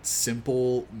great,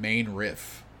 simple main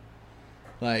riff.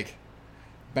 Like,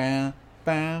 bam,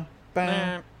 bam,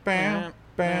 bam, bam,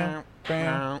 bam,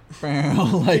 bam,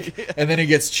 bam. Like, and then it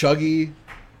gets chuggy,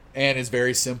 and it's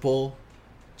very simple.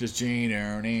 Just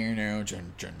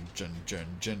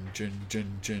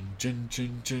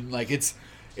like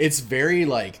it's very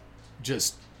like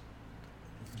just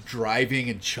driving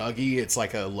and chuggy. It's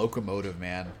like a locomotive,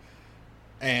 man,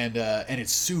 and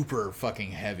it's super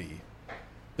fucking heavy.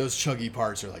 Those chuggy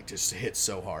parts are like just hit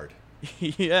so hard.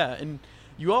 Yeah, and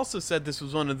you also said this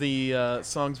was one of the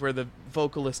songs where the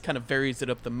vocalist kind of varies it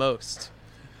up the most.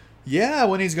 Yeah,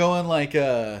 when he's going like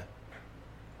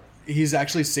he's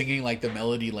actually singing like the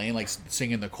melody lane, like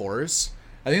singing the chorus.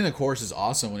 I think the chorus is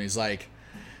awesome when he's like,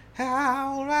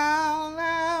 "How loud,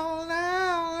 loud,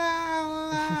 loud,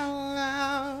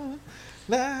 loud,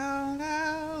 loud,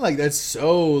 loud." Like that's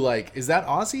so like, is that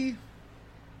Aussie?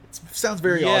 It sounds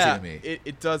very Aussie to me.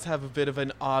 It does have a bit of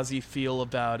an Aussie feel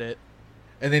about it.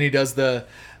 And then he does the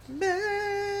melody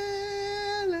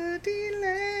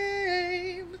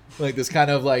lane, like this kind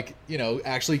of like, you know,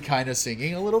 actually kind of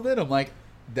singing a little bit. I'm like,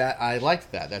 that I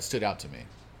liked that. That stood out to me.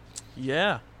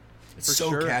 Yeah, it's so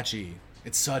sure. catchy.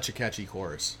 It's such a catchy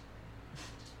chorus.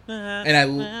 And I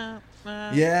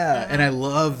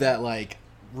love that like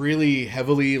really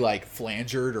heavily like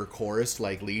flangered or chorused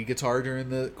like lead guitar during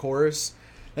the chorus,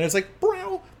 and it's like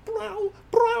brow brow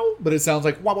brow, but it sounds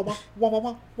like wah wah wah wah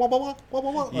wah wah wah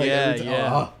wah wah. Like,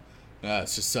 yeah.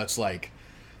 It's just such like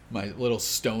my little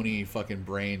stony fucking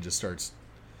brain just starts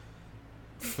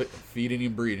feeding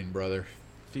and breeding, brother.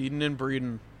 Feeding and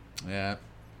breeding. Yeah.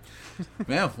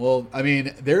 Man, well, I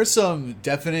mean, there's some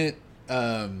definite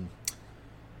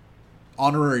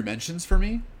honorary mentions for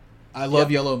me. I love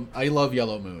Yellow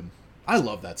Moon. I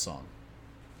love that song.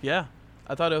 Yeah.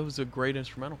 I thought it was a great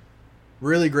instrumental.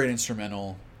 Really great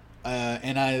instrumental.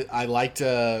 And I liked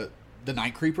The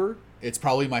Night Creeper. It's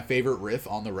probably my favorite riff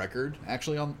on the record,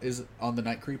 actually, on The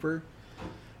Night Creeper.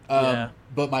 But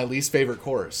my least favorite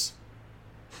chorus.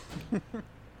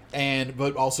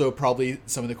 But also probably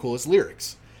some of the coolest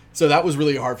lyrics. So that was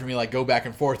really hard for me, like, go back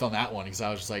and forth on that one, because I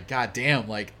was just like, God damn,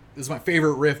 like, this is my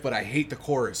favorite riff, but I hate the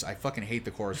chorus. I fucking hate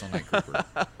the chorus on Night Creeper.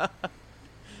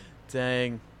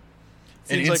 Dang.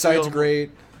 And Inside's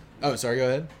great. Oh, sorry, go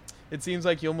ahead. It seems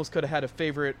like you almost could have had a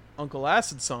favorite Uncle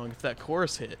Acid song if that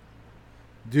chorus hit.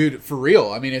 Dude, for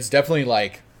real. I mean, it's definitely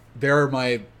like, they're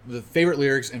the favorite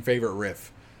lyrics and favorite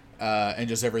riff. And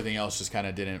just everything else just kind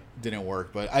of didn't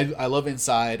work. But I love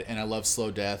Inside, and I love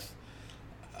Slow Death.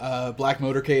 Black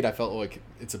Motorcade, I felt like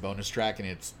it's a bonus track, and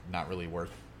it's not really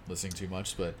worth listening to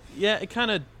much. But yeah, it kind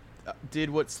of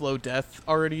did what Slow Death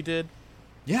already did.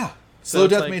 Yeah, So Slow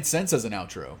it's Death like- made sense as an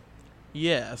outro.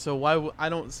 Yeah, so I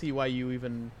don't see why you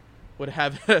even would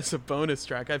have it as a bonus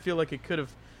track. I feel like it could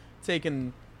have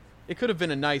been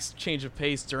a nice change of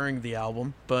pace during the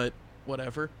album, but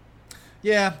whatever.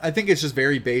 Yeah, I think it's just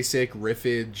very basic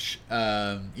riffage.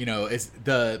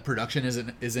 The production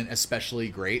isn't especially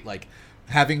great. Like,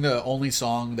 having the only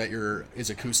song that is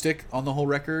acoustic on the whole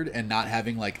record, and not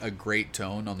having like a great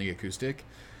tone on the acoustic,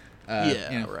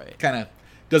 right. kind of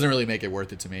doesn't really make it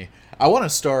worth it to me. I want to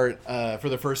start for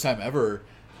the first time ever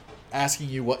asking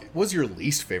you, what was your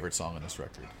least favorite song on this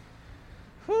record?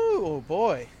 Whew, oh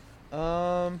boy.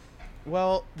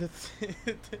 Well, the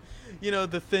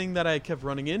thing that I kept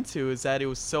running into is that it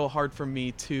was so hard for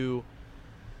me to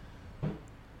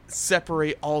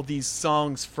separate all these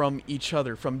songs from each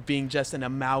other, from being just an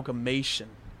amalgamation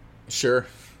Sure.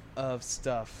 of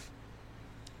stuff.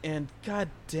 And god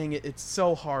dang it, it's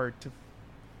so hard to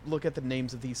look at the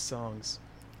names of these songs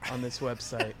on this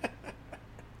website.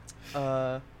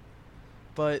 But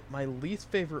my least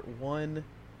favorite one,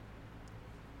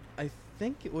 I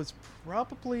think it was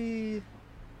probably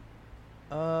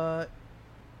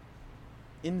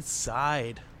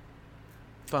Inside,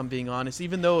 if I'm being honest.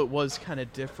 Even though it was kind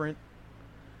of different,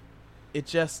 it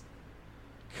just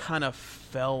kind of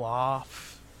fell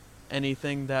off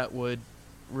anything that would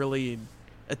really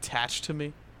attach to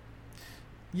me.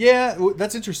 Yeah,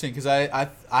 that's interesting, because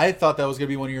I thought that was going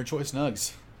to be one of your choice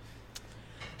nugs.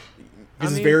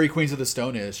 Because it's very Queens of the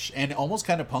Stone-ish, and almost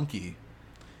kind of punky.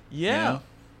 Yeah. You know?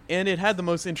 And it had the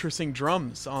most interesting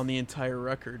drums on the entire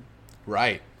record.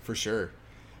 Right, for sure.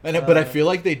 But I feel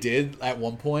like they did at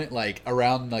one point, like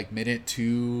around like minute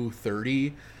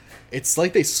 2:30, it's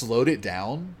like they slowed it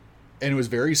down, and it was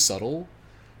very subtle.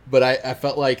 But I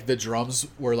felt like the drums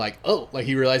were like, oh, like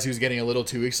he realized he was getting a little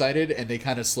too excited, and they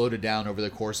kind of slowed it down over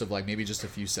the course of like maybe just a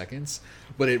few seconds.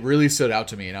 But it really stood out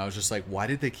to me, and I was just like, why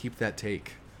did they keep that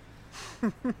take?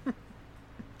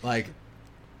 Like,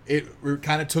 it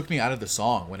kind of took me out of the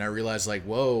song when I realized, like,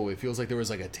 whoa, it feels like there was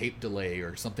like a tape delay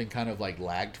or something kind of like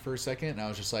lagged for a second. And I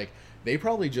was just like, they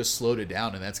probably just slowed it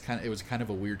down, and it was kind of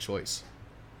a weird choice.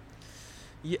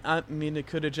 Yeah, I mean, it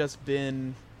could have just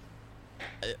been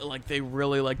like they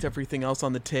really liked everything else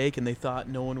on the take, and they thought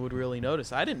no one would really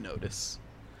notice. I didn't notice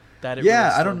that it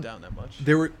really slowed down that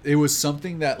much. It was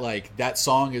something that, like, that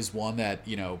song is one that,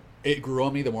 you know, it grew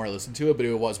on me the more I listened to it, but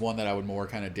it was one that I would more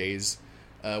kind of daze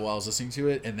while I was listening to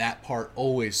it, and that part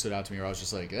always stood out to me where I was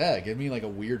just like, yeah, it gave me like a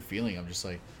weird feeling. I'm just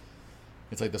like,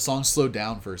 it's like the song slowed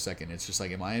down for a second. It's just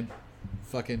like, am I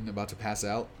fucking about to pass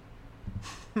out?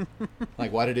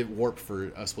 Like, why did it warp for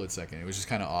a split second? It was just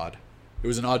kind of odd. It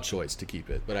was an odd choice to keep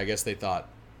it, but I guess they thought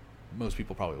most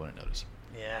people probably wouldn't notice.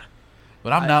 Yeah.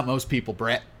 But I'm not most people,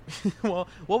 Brett. Well,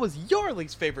 what was your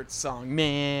least favorite song,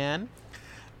 man?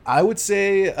 I would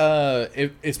say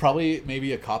it's probably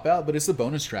maybe a cop-out, but it's the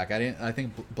bonus track. I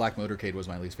think Black Motorcade was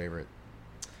my least favorite.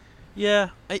 Yeah.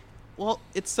 Well,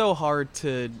 it's so hard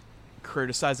to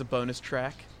criticize a bonus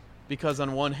track because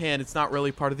on one hand, it's not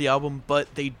really part of the album,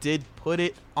 but they did put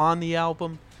it on the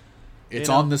album. It's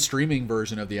on the streaming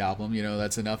version of the album. You know,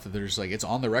 that's enough that there's like, it's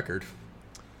on the record.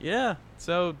 Yeah.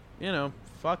 So, you know,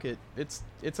 fuck it. It's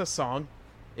a song.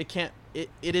 It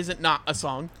isn't not a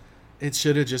song. It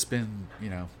should have just been, you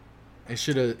know, it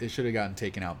should have gotten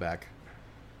taken out back.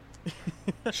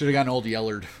 Should have gotten old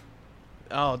Yellard.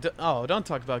 Don't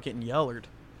talk about getting Yellard.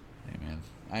 Hey man,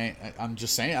 I'm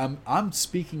just saying, I'm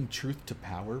speaking truth to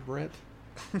power, Brett.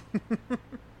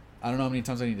 I don't know how many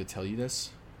times I need to tell you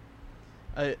this.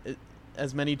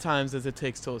 As many times as it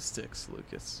takes till it sticks,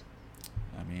 Lucas.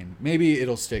 I mean, maybe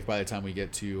it'll stick by the time we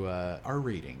get to our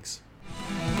ratings.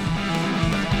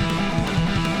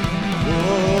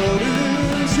 What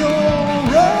is your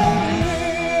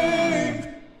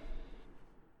rating?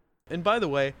 And by the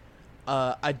way,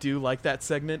 I do like that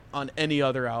segment. On any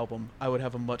other album, I would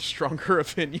have a much stronger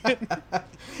opinion.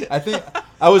 I think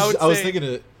I was say, thinking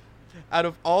of, out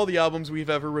of all the albums we've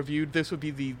ever reviewed, this would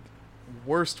be the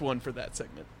worst one for that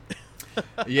segment.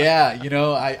 yeah, you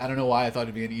know, I don't know why I thought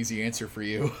it'd be an easy answer for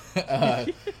you.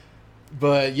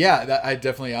 But yeah,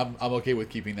 I'm okay with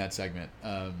keeping that segment.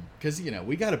 Because, you know,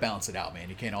 we got to balance it out, man.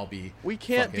 You can't all be... We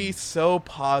can't be so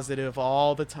positive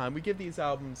all the time. We give these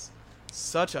albums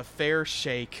such a fair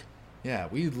shake. Yeah,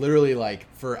 we literally, like,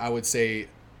 for, I would say,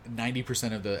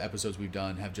 90% of the episodes we've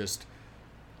done have just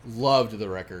loved the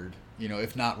record, you know,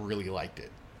 if not really liked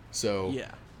it. So,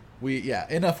 yeah,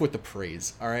 enough with the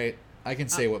praise, all right? I can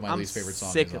say what my least favorite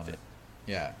song is on it.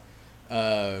 Yeah.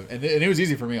 And it was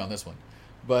easy for me on this one.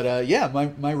 But, yeah,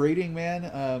 my rating,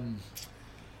 man,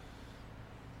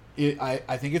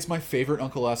 I think it's my favorite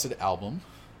Uncle Acid album.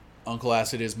 Uncle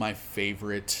Acid is my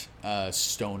favorite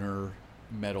stoner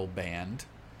metal band.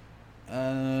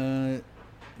 You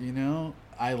know,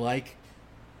 I like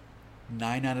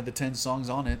 9 out of the 10 songs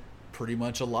on it, pretty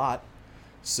much a lot.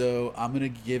 So I'm going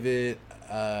to give it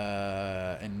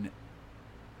an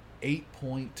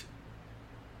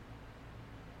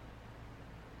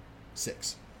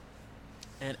 8.6.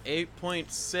 And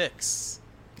 8.6.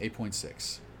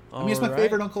 8.6. I mean, it's my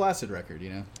favorite Uncle Acid record, you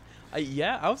know?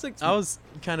 Yeah, I was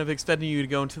kind of expecting you to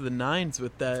go into the 9s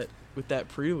with that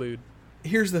prelude.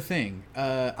 Here's the thing.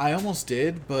 I almost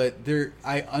did, but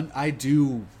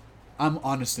I'm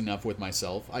honest enough with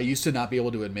myself. I used to not be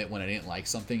able to admit when I didn't like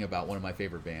something about one of my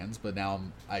favorite bands, but now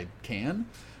I can.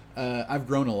 I've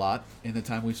grown a lot in the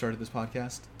time we've started this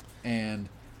podcast, and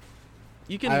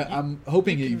I'm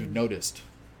hoping you've noticed.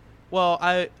 Well,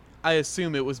 I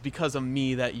assume it was because of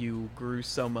me that you grew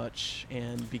so much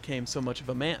and became so much of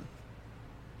a man.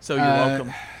 So you're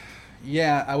welcome.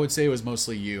 Yeah, I would say it was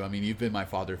mostly you. I mean, you've been my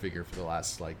father figure for the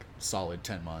last, like, solid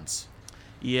 10 months.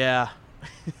 Yeah.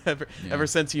 Ever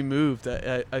since you moved,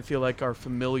 I feel like our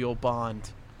familial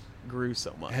bond grew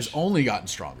so much. It has only gotten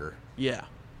stronger. Yeah.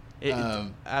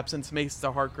 Absence makes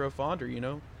the heart grow fonder, you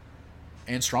know?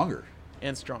 And stronger.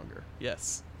 And stronger,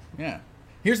 yes. Yeah.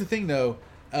 Here's the thing, though.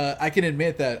 I can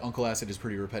admit that Uncle Acid is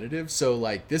pretty repetitive. So,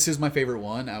 like, this is my favorite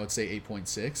one. I would say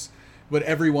 8.6. But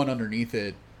every one underneath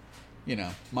it, you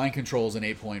know, Mind Control is an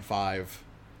 8.5.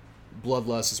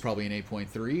 Bloodlust is probably an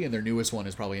 8.3. And their newest one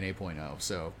is probably an 8.0.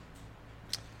 So...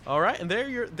 All right, and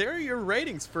there are your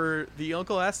ratings for the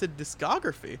Uncle Acid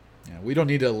discography. Yeah, we don't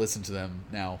need to listen to them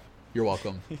now. You're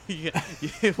welcome. yeah,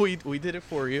 we did it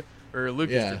for you, or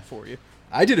Lucas did it for you.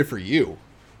 I did it for you.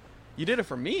 You did it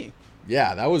for me.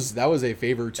 Yeah, that was a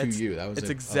favor to you. It's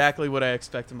exactly what I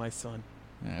expected my son.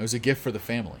 Yeah, it was a gift for the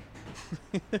family.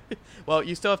 Well,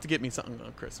 you still have to get me something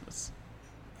on Christmas.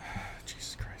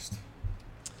 Jesus Christ.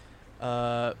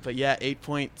 But yeah,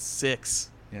 8.6.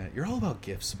 Yeah, you're all about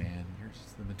gifts, man.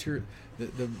 Just the material,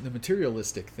 the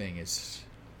materialistic thing is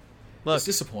Look, it's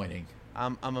disappointing.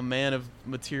 I'm a man of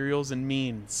materials and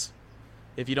means.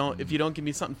 If you don't give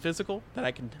me something physical that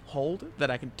I can hold, that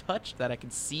I can touch, that I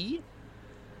can see,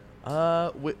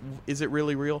 is it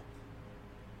really real?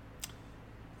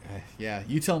 Yeah,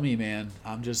 you tell me, man.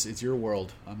 It's your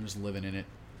world. I'm just living in it.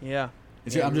 Yeah.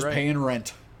 I'm just paying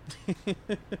rent.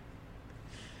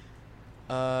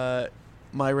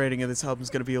 My rating of this album is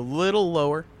going to be a little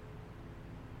lower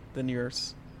than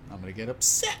yours. I'm gonna get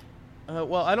upset.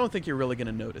 Well, I don't think you're really going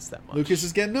to notice that much. Lucas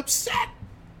is getting upset.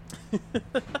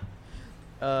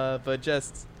 But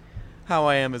just how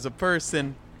I am as a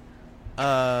person.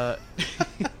 My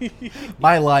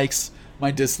likes,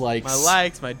 my dislikes. My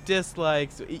likes, my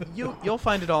dislikes. You'll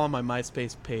find it all on my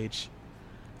MySpace page.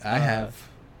 I have.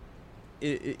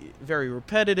 Very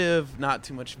repetitive, not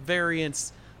too much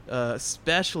variance,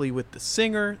 especially with the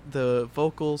singer, the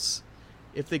vocals.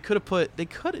 If they could put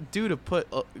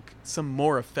some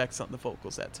more effects on the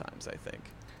vocals at times, I think.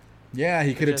 Yeah,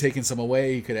 he could have taken some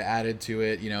away. He could have added to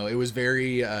it. It was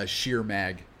very Sheer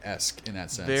Mag-esque in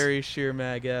that sense. Very Sheer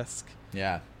Mag-esque.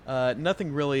 Yeah.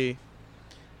 Nothing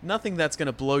that's going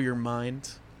to blow your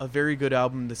mind. A very good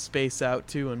album to space out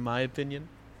to, in my opinion.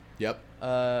 Yep.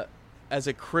 As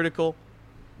a critical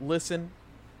listen,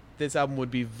 this album would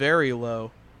be very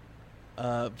low.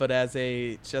 But as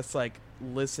a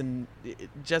listen,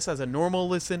 just as a normal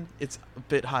listen, it's a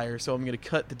bit higher. So I'm going to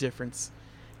cut the difference,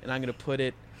 and I'm going to put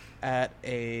it at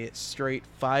a straight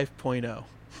 5.0.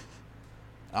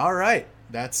 All right.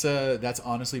 That's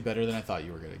honestly better than I thought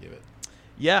you were going to give it.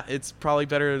 Yeah, it's probably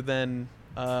better than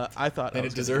I thought. And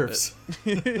it deserves.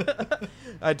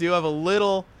 I do have a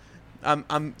little.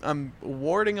 I'm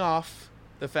warding off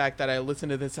the fact that I listened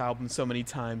to this album so many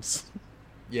times.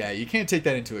 Yeah, you can't take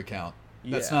that into account.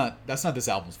 That's not this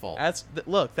album's fault.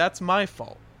 That's my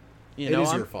fault. It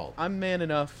is your fault. I'm man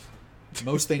enough.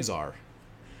 Most things are.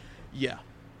 Yeah.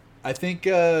 I think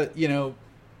I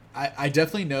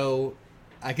definitely know.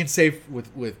 I can say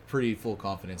with pretty full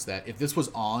confidence that if this was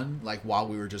on while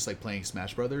we were just playing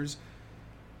Smash Brothers,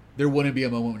 there wouldn't be a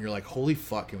moment when you're like, "Holy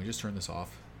fuck, can we just turn this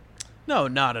off?" No,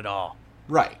 not at all.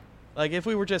 Right. If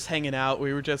we were just hanging out,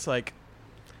 we were just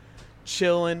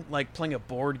chilling, playing a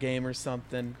board game or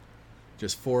something.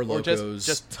 Just Four Locos,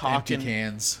 just talking, empty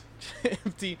cans,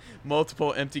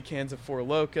 multiple empty cans of Four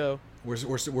Loko.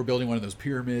 We're building one of those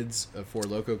pyramids of Four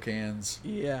Loko cans.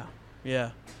 Yeah.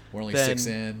 We're only 6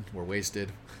 in. We're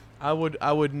wasted. I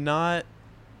would not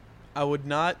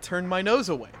turn my nose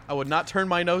away. I would not turn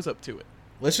my nose up to it.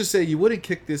 Let's just say you wouldn't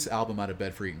kick this album out of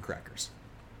bed for eating crackers.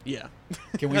 Yeah.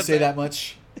 Can we say that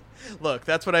much? Look,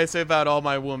 that's what I say about all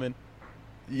my women.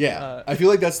 Yeah. I feel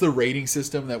like that's the rating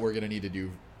system that we're going to need to do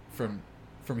from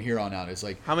here on out. It's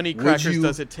how many crackers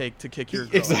does it take to kick your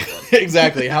girl?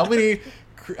 Exactly. How many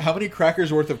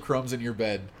crackers worth of crumbs in your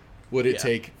bed would it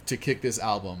take to kick this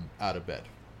album out of bed?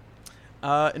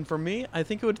 And for me, I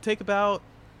think it would take about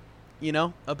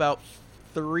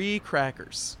 3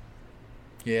 crackers.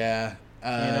 Yeah.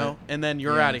 And then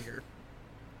you're out of here.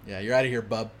 Yeah, you're out of here,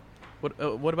 bub.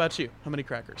 What about you? How many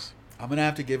crackers? I'm going to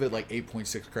have to give it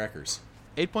 8.6 crackers.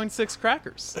 8.6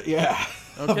 crackers. Yeah.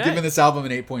 Okay. I'm giving this album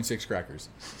an 8.6 crackers.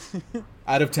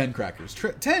 Out of 10 crackers.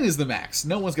 10 is the max.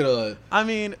 No one's going to... I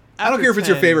mean... I don't care if it's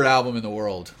your favorite album in the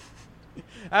world.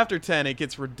 After 10, it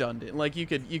gets redundant.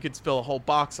 You could spill a whole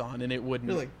box on and it wouldn't...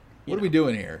 You're what are we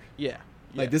doing here? Yeah.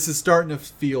 This is starting to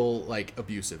feel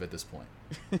abusive at this point.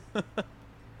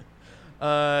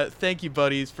 Thank you,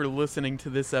 buddies, for listening to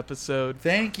this episode.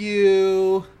 Thank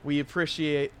you. We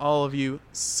appreciate all of you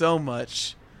so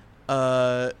much.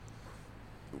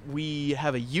 We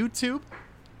have a YouTube,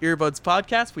 Earbuds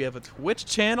Podcast. We have a Twitch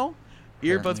channel,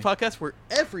 Earbuds Podcast. We're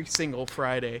every single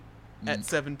Friday at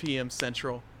 7 p.m.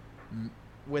 Central.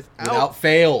 Without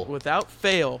fail.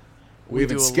 We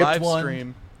do a live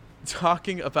stream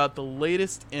talking about the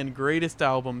latest and greatest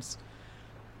albums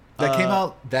that came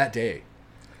out that day.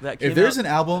 If there's an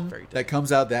album that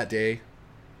comes out that day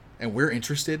and we're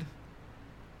interested,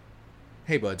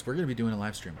 hey, buds, we're going to be doing a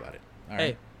live stream about it. All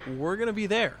right? Hey, we're going to be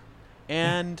there.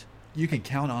 And you can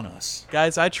count on us.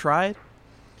 Guys, I tried.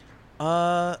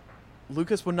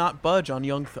 Lucas would not budge on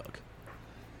Young Thug.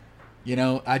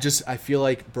 I feel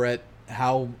like, Brett,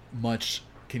 how much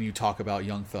can you talk about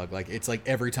Young Thug? It's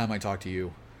every time I talk to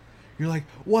you, you're like,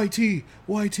 YT.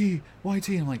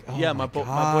 I'm like, oh yeah, my boy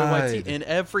YT. In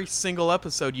every single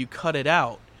episode, you cut it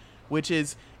out, which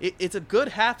is, it's a good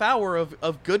half hour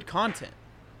of good content.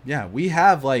 Yeah, we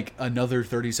have another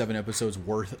 37 episodes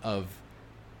worth of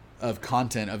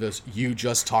content of you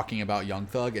just talking about Young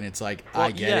Thug, and it's I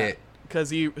get it. because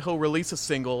he'll release a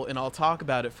single and I'll talk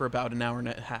about it for about an hour and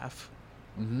a half.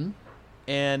 Mm-hmm.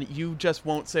 And you just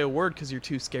won't say a word because you're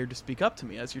too scared to speak up to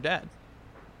me as your dad.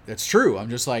 That's true. I'm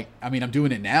just like, I mean, I'm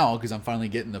doing it now because I'm finally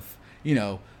getting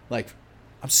like,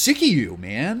 I'm sick of you,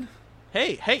 man.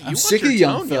 Hey, you I'm want sick your of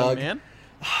young tone, thug. man.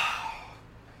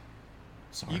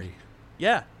 Sorry.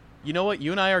 Yeah. You know what?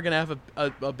 You and I are going to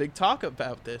have a big talk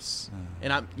about this.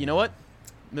 And you know what?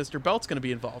 Mr. Belt's going to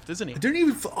be involved, isn't he? I didn't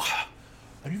even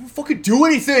fucking do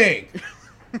anything.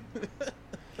 I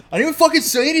didn't even fucking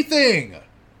say anything.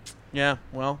 Yeah,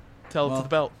 well, tell it to the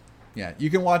Belt. Yeah, you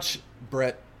can watch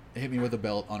Brett hit me with a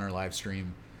belt on our live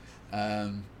stream.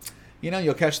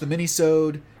 You'll catch the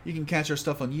mini-sode. You can catch our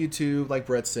stuff on YouTube, like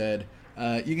Brett said.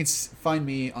 You can find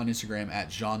me on Instagram at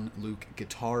Jean-Luc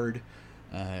Guitard.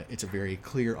 It's a very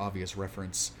clear, obvious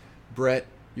reference. Brett,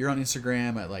 you're on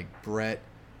Instagram at like Brett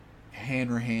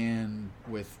Hanrahan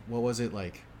with, what was it,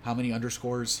 like how many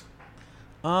underscores?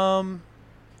 Enough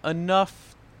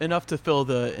to fill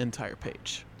the entire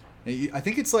page. I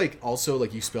think it's like also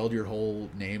like you spelled your whole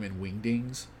name in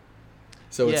wingdings.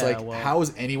 So it's Yeah, like, well, how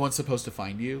is anyone supposed to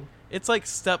find you? It's like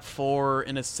step 4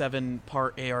 in a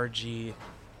 7-part ARG,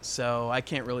 so I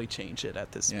can't really change it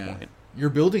at this point. You're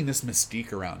building this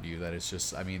mystique around you that is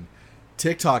just, I mean,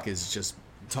 TikTok is just,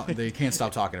 they can't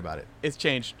stop talking about it. It's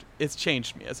changed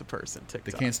me as a person,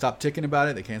 TikTok. They can't stop ticking about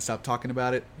it. They can't stop talking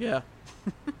about it. Yeah.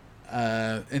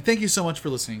 And thank you so much for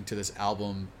listening to this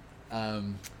album.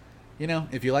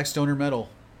 If you like stoner metal,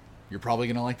 you're probably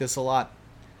going to like this a lot.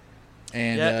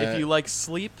 And if you like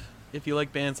Sleep, if you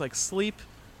like bands like Sleep,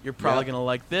 you're probably going to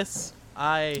like this.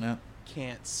 I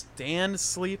can't stand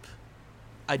Sleep.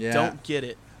 I don't get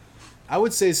it. I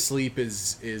would say Sleep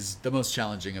is the most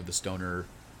challenging of the stoner,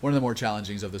 one of the more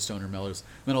challenging of the stoner metals.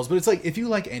 But it's like, if you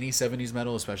like any 70s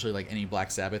metal, especially like any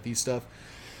Black Sabbath-y stuff,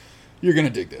 you're going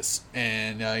to dig this.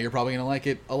 And you're probably going to like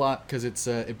it a lot because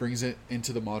it brings it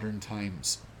into the modern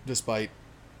times, despite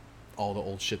all the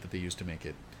old shit that they used to make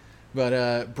it.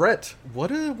 But Brett, what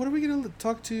are we going to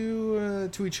talk to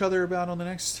each other about on the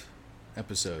next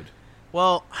episode?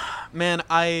 Well, man,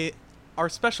 our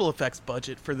special effects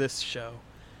budget for this show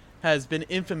has been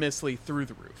infamously through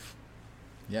the roof.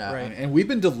 Yeah, right. And we've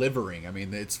been delivering. I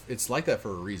mean, it's like that for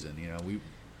a reason.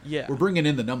 We're bringing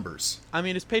in the numbers. I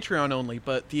mean, it's Patreon only,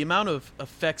 but the amount of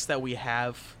effects that we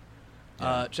have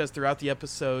just throughout the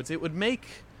episodes, it would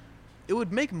make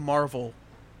Marvel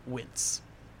wince.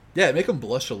 Yeah, make them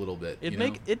blush a little bit.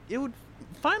 It would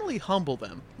finally humble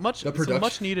them. The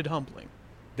much needed humbling.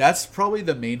 That's probably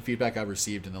the main feedback I've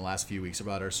received in the last few weeks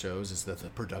about our shows is that the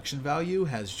production value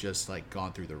has just like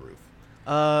gone through the roof.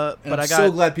 But I'm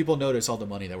so glad people notice all the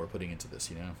money that we're putting into this.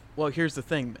 Well, here's the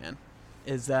thing, man,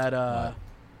 is that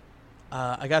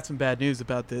I got some bad news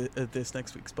about this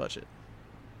next week's budget.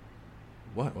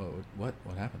 What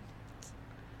happened?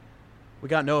 We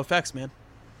got no effects, man.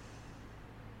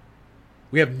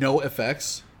 We have no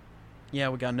effects. Yeah,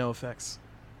 we got no effects.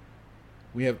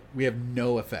 We have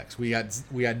no effects. We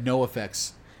got no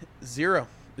effects. Zero.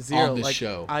 On this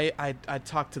show. I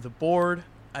talked to the board.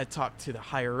 I talked to the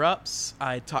higher ups.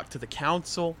 I talked to the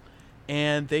council,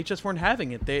 and they just weren't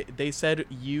having it. They said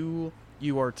you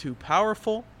are too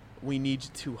powerful. We need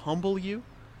to humble you.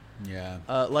 Yeah.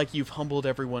 Like you've humbled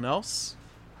everyone else.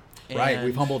 Right.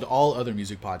 We've humbled all other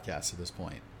music podcasts at this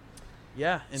point.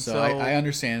 Yeah, and so I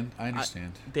understand.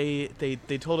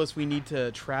 They told us we need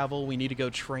to travel. We need to go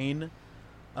train.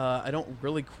 I don't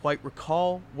really quite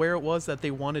recall where it was that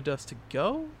they wanted us to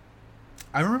go.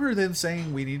 I remember them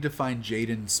saying we need to find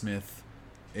Jaden Smith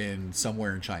in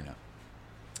somewhere in China.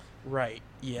 Right.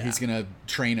 Yeah. He's gonna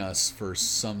train us for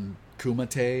some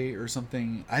kumite or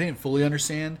something. I didn't fully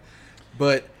understand,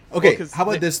 but okay. Well, how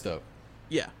about this though?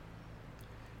 Yeah.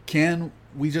 Can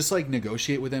we just like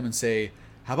negotiate with them and say,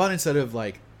 how about instead of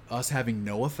like us having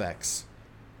no effects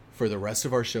for the rest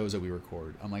of our shows that we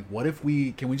record, I'm like, what if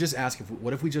we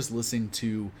just listen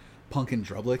to Punk and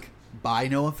Drublic by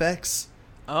no effects?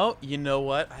 Oh, you know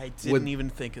what? I didn't even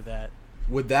think of that.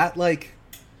 Would that like?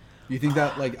 You think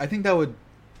that like? I think that would.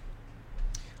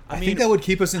 I think that would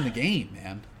keep us in the game,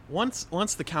 man. Once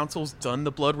the council's done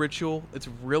the blood ritual, it's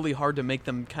really hard to make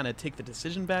them kind of take the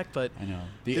decision back. But I know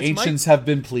the ancients have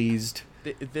been pleased.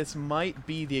 This might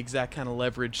be the exact kind of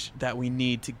leverage that we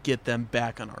need to get them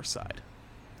back on our side.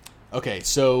 Okay,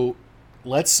 so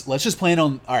let's just plan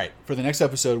on. All right, for the next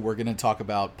episode, we're gonna talk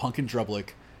about Punk and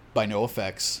Drublic by no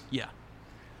effects. Yeah.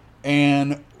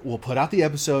 And we'll put out the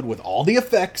episode with all the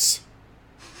effects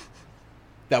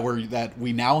that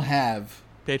we now have.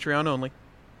 Patreon only.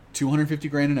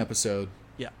 $250,000 an episode.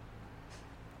 Yeah.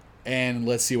 And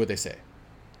let's see what they say.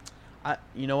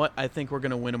 You know what? I think we're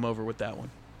gonna win them over with that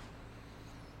one.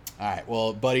 All right,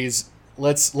 well, buddies,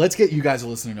 let's get you guys to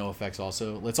listen to NoFX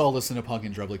also. Let's all listen to Punk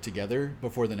and Drublick together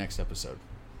before the next episode.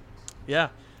 Yeah.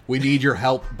 We need your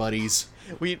help, buddies.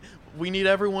 We need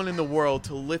everyone in the world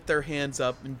to lift their hands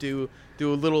up and do a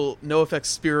little NoFX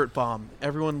spirit bomb.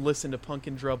 Everyone listen to Punk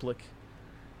and Drublick.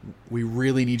 We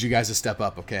really need you guys to step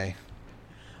up, okay?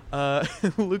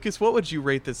 Lucas, what would you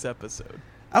rate this episode?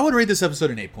 I would rate this episode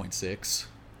an 8.6.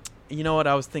 You know what?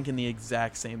 I was thinking the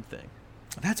exact same thing.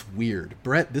 That's weird.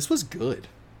 Brett, this was good.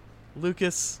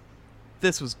 Lucas,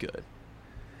 this was good.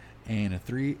 And a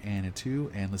 3 and a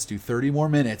 2, and let's do 30 more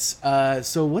minutes.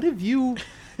 So what have you...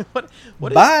 what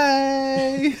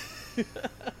Bye!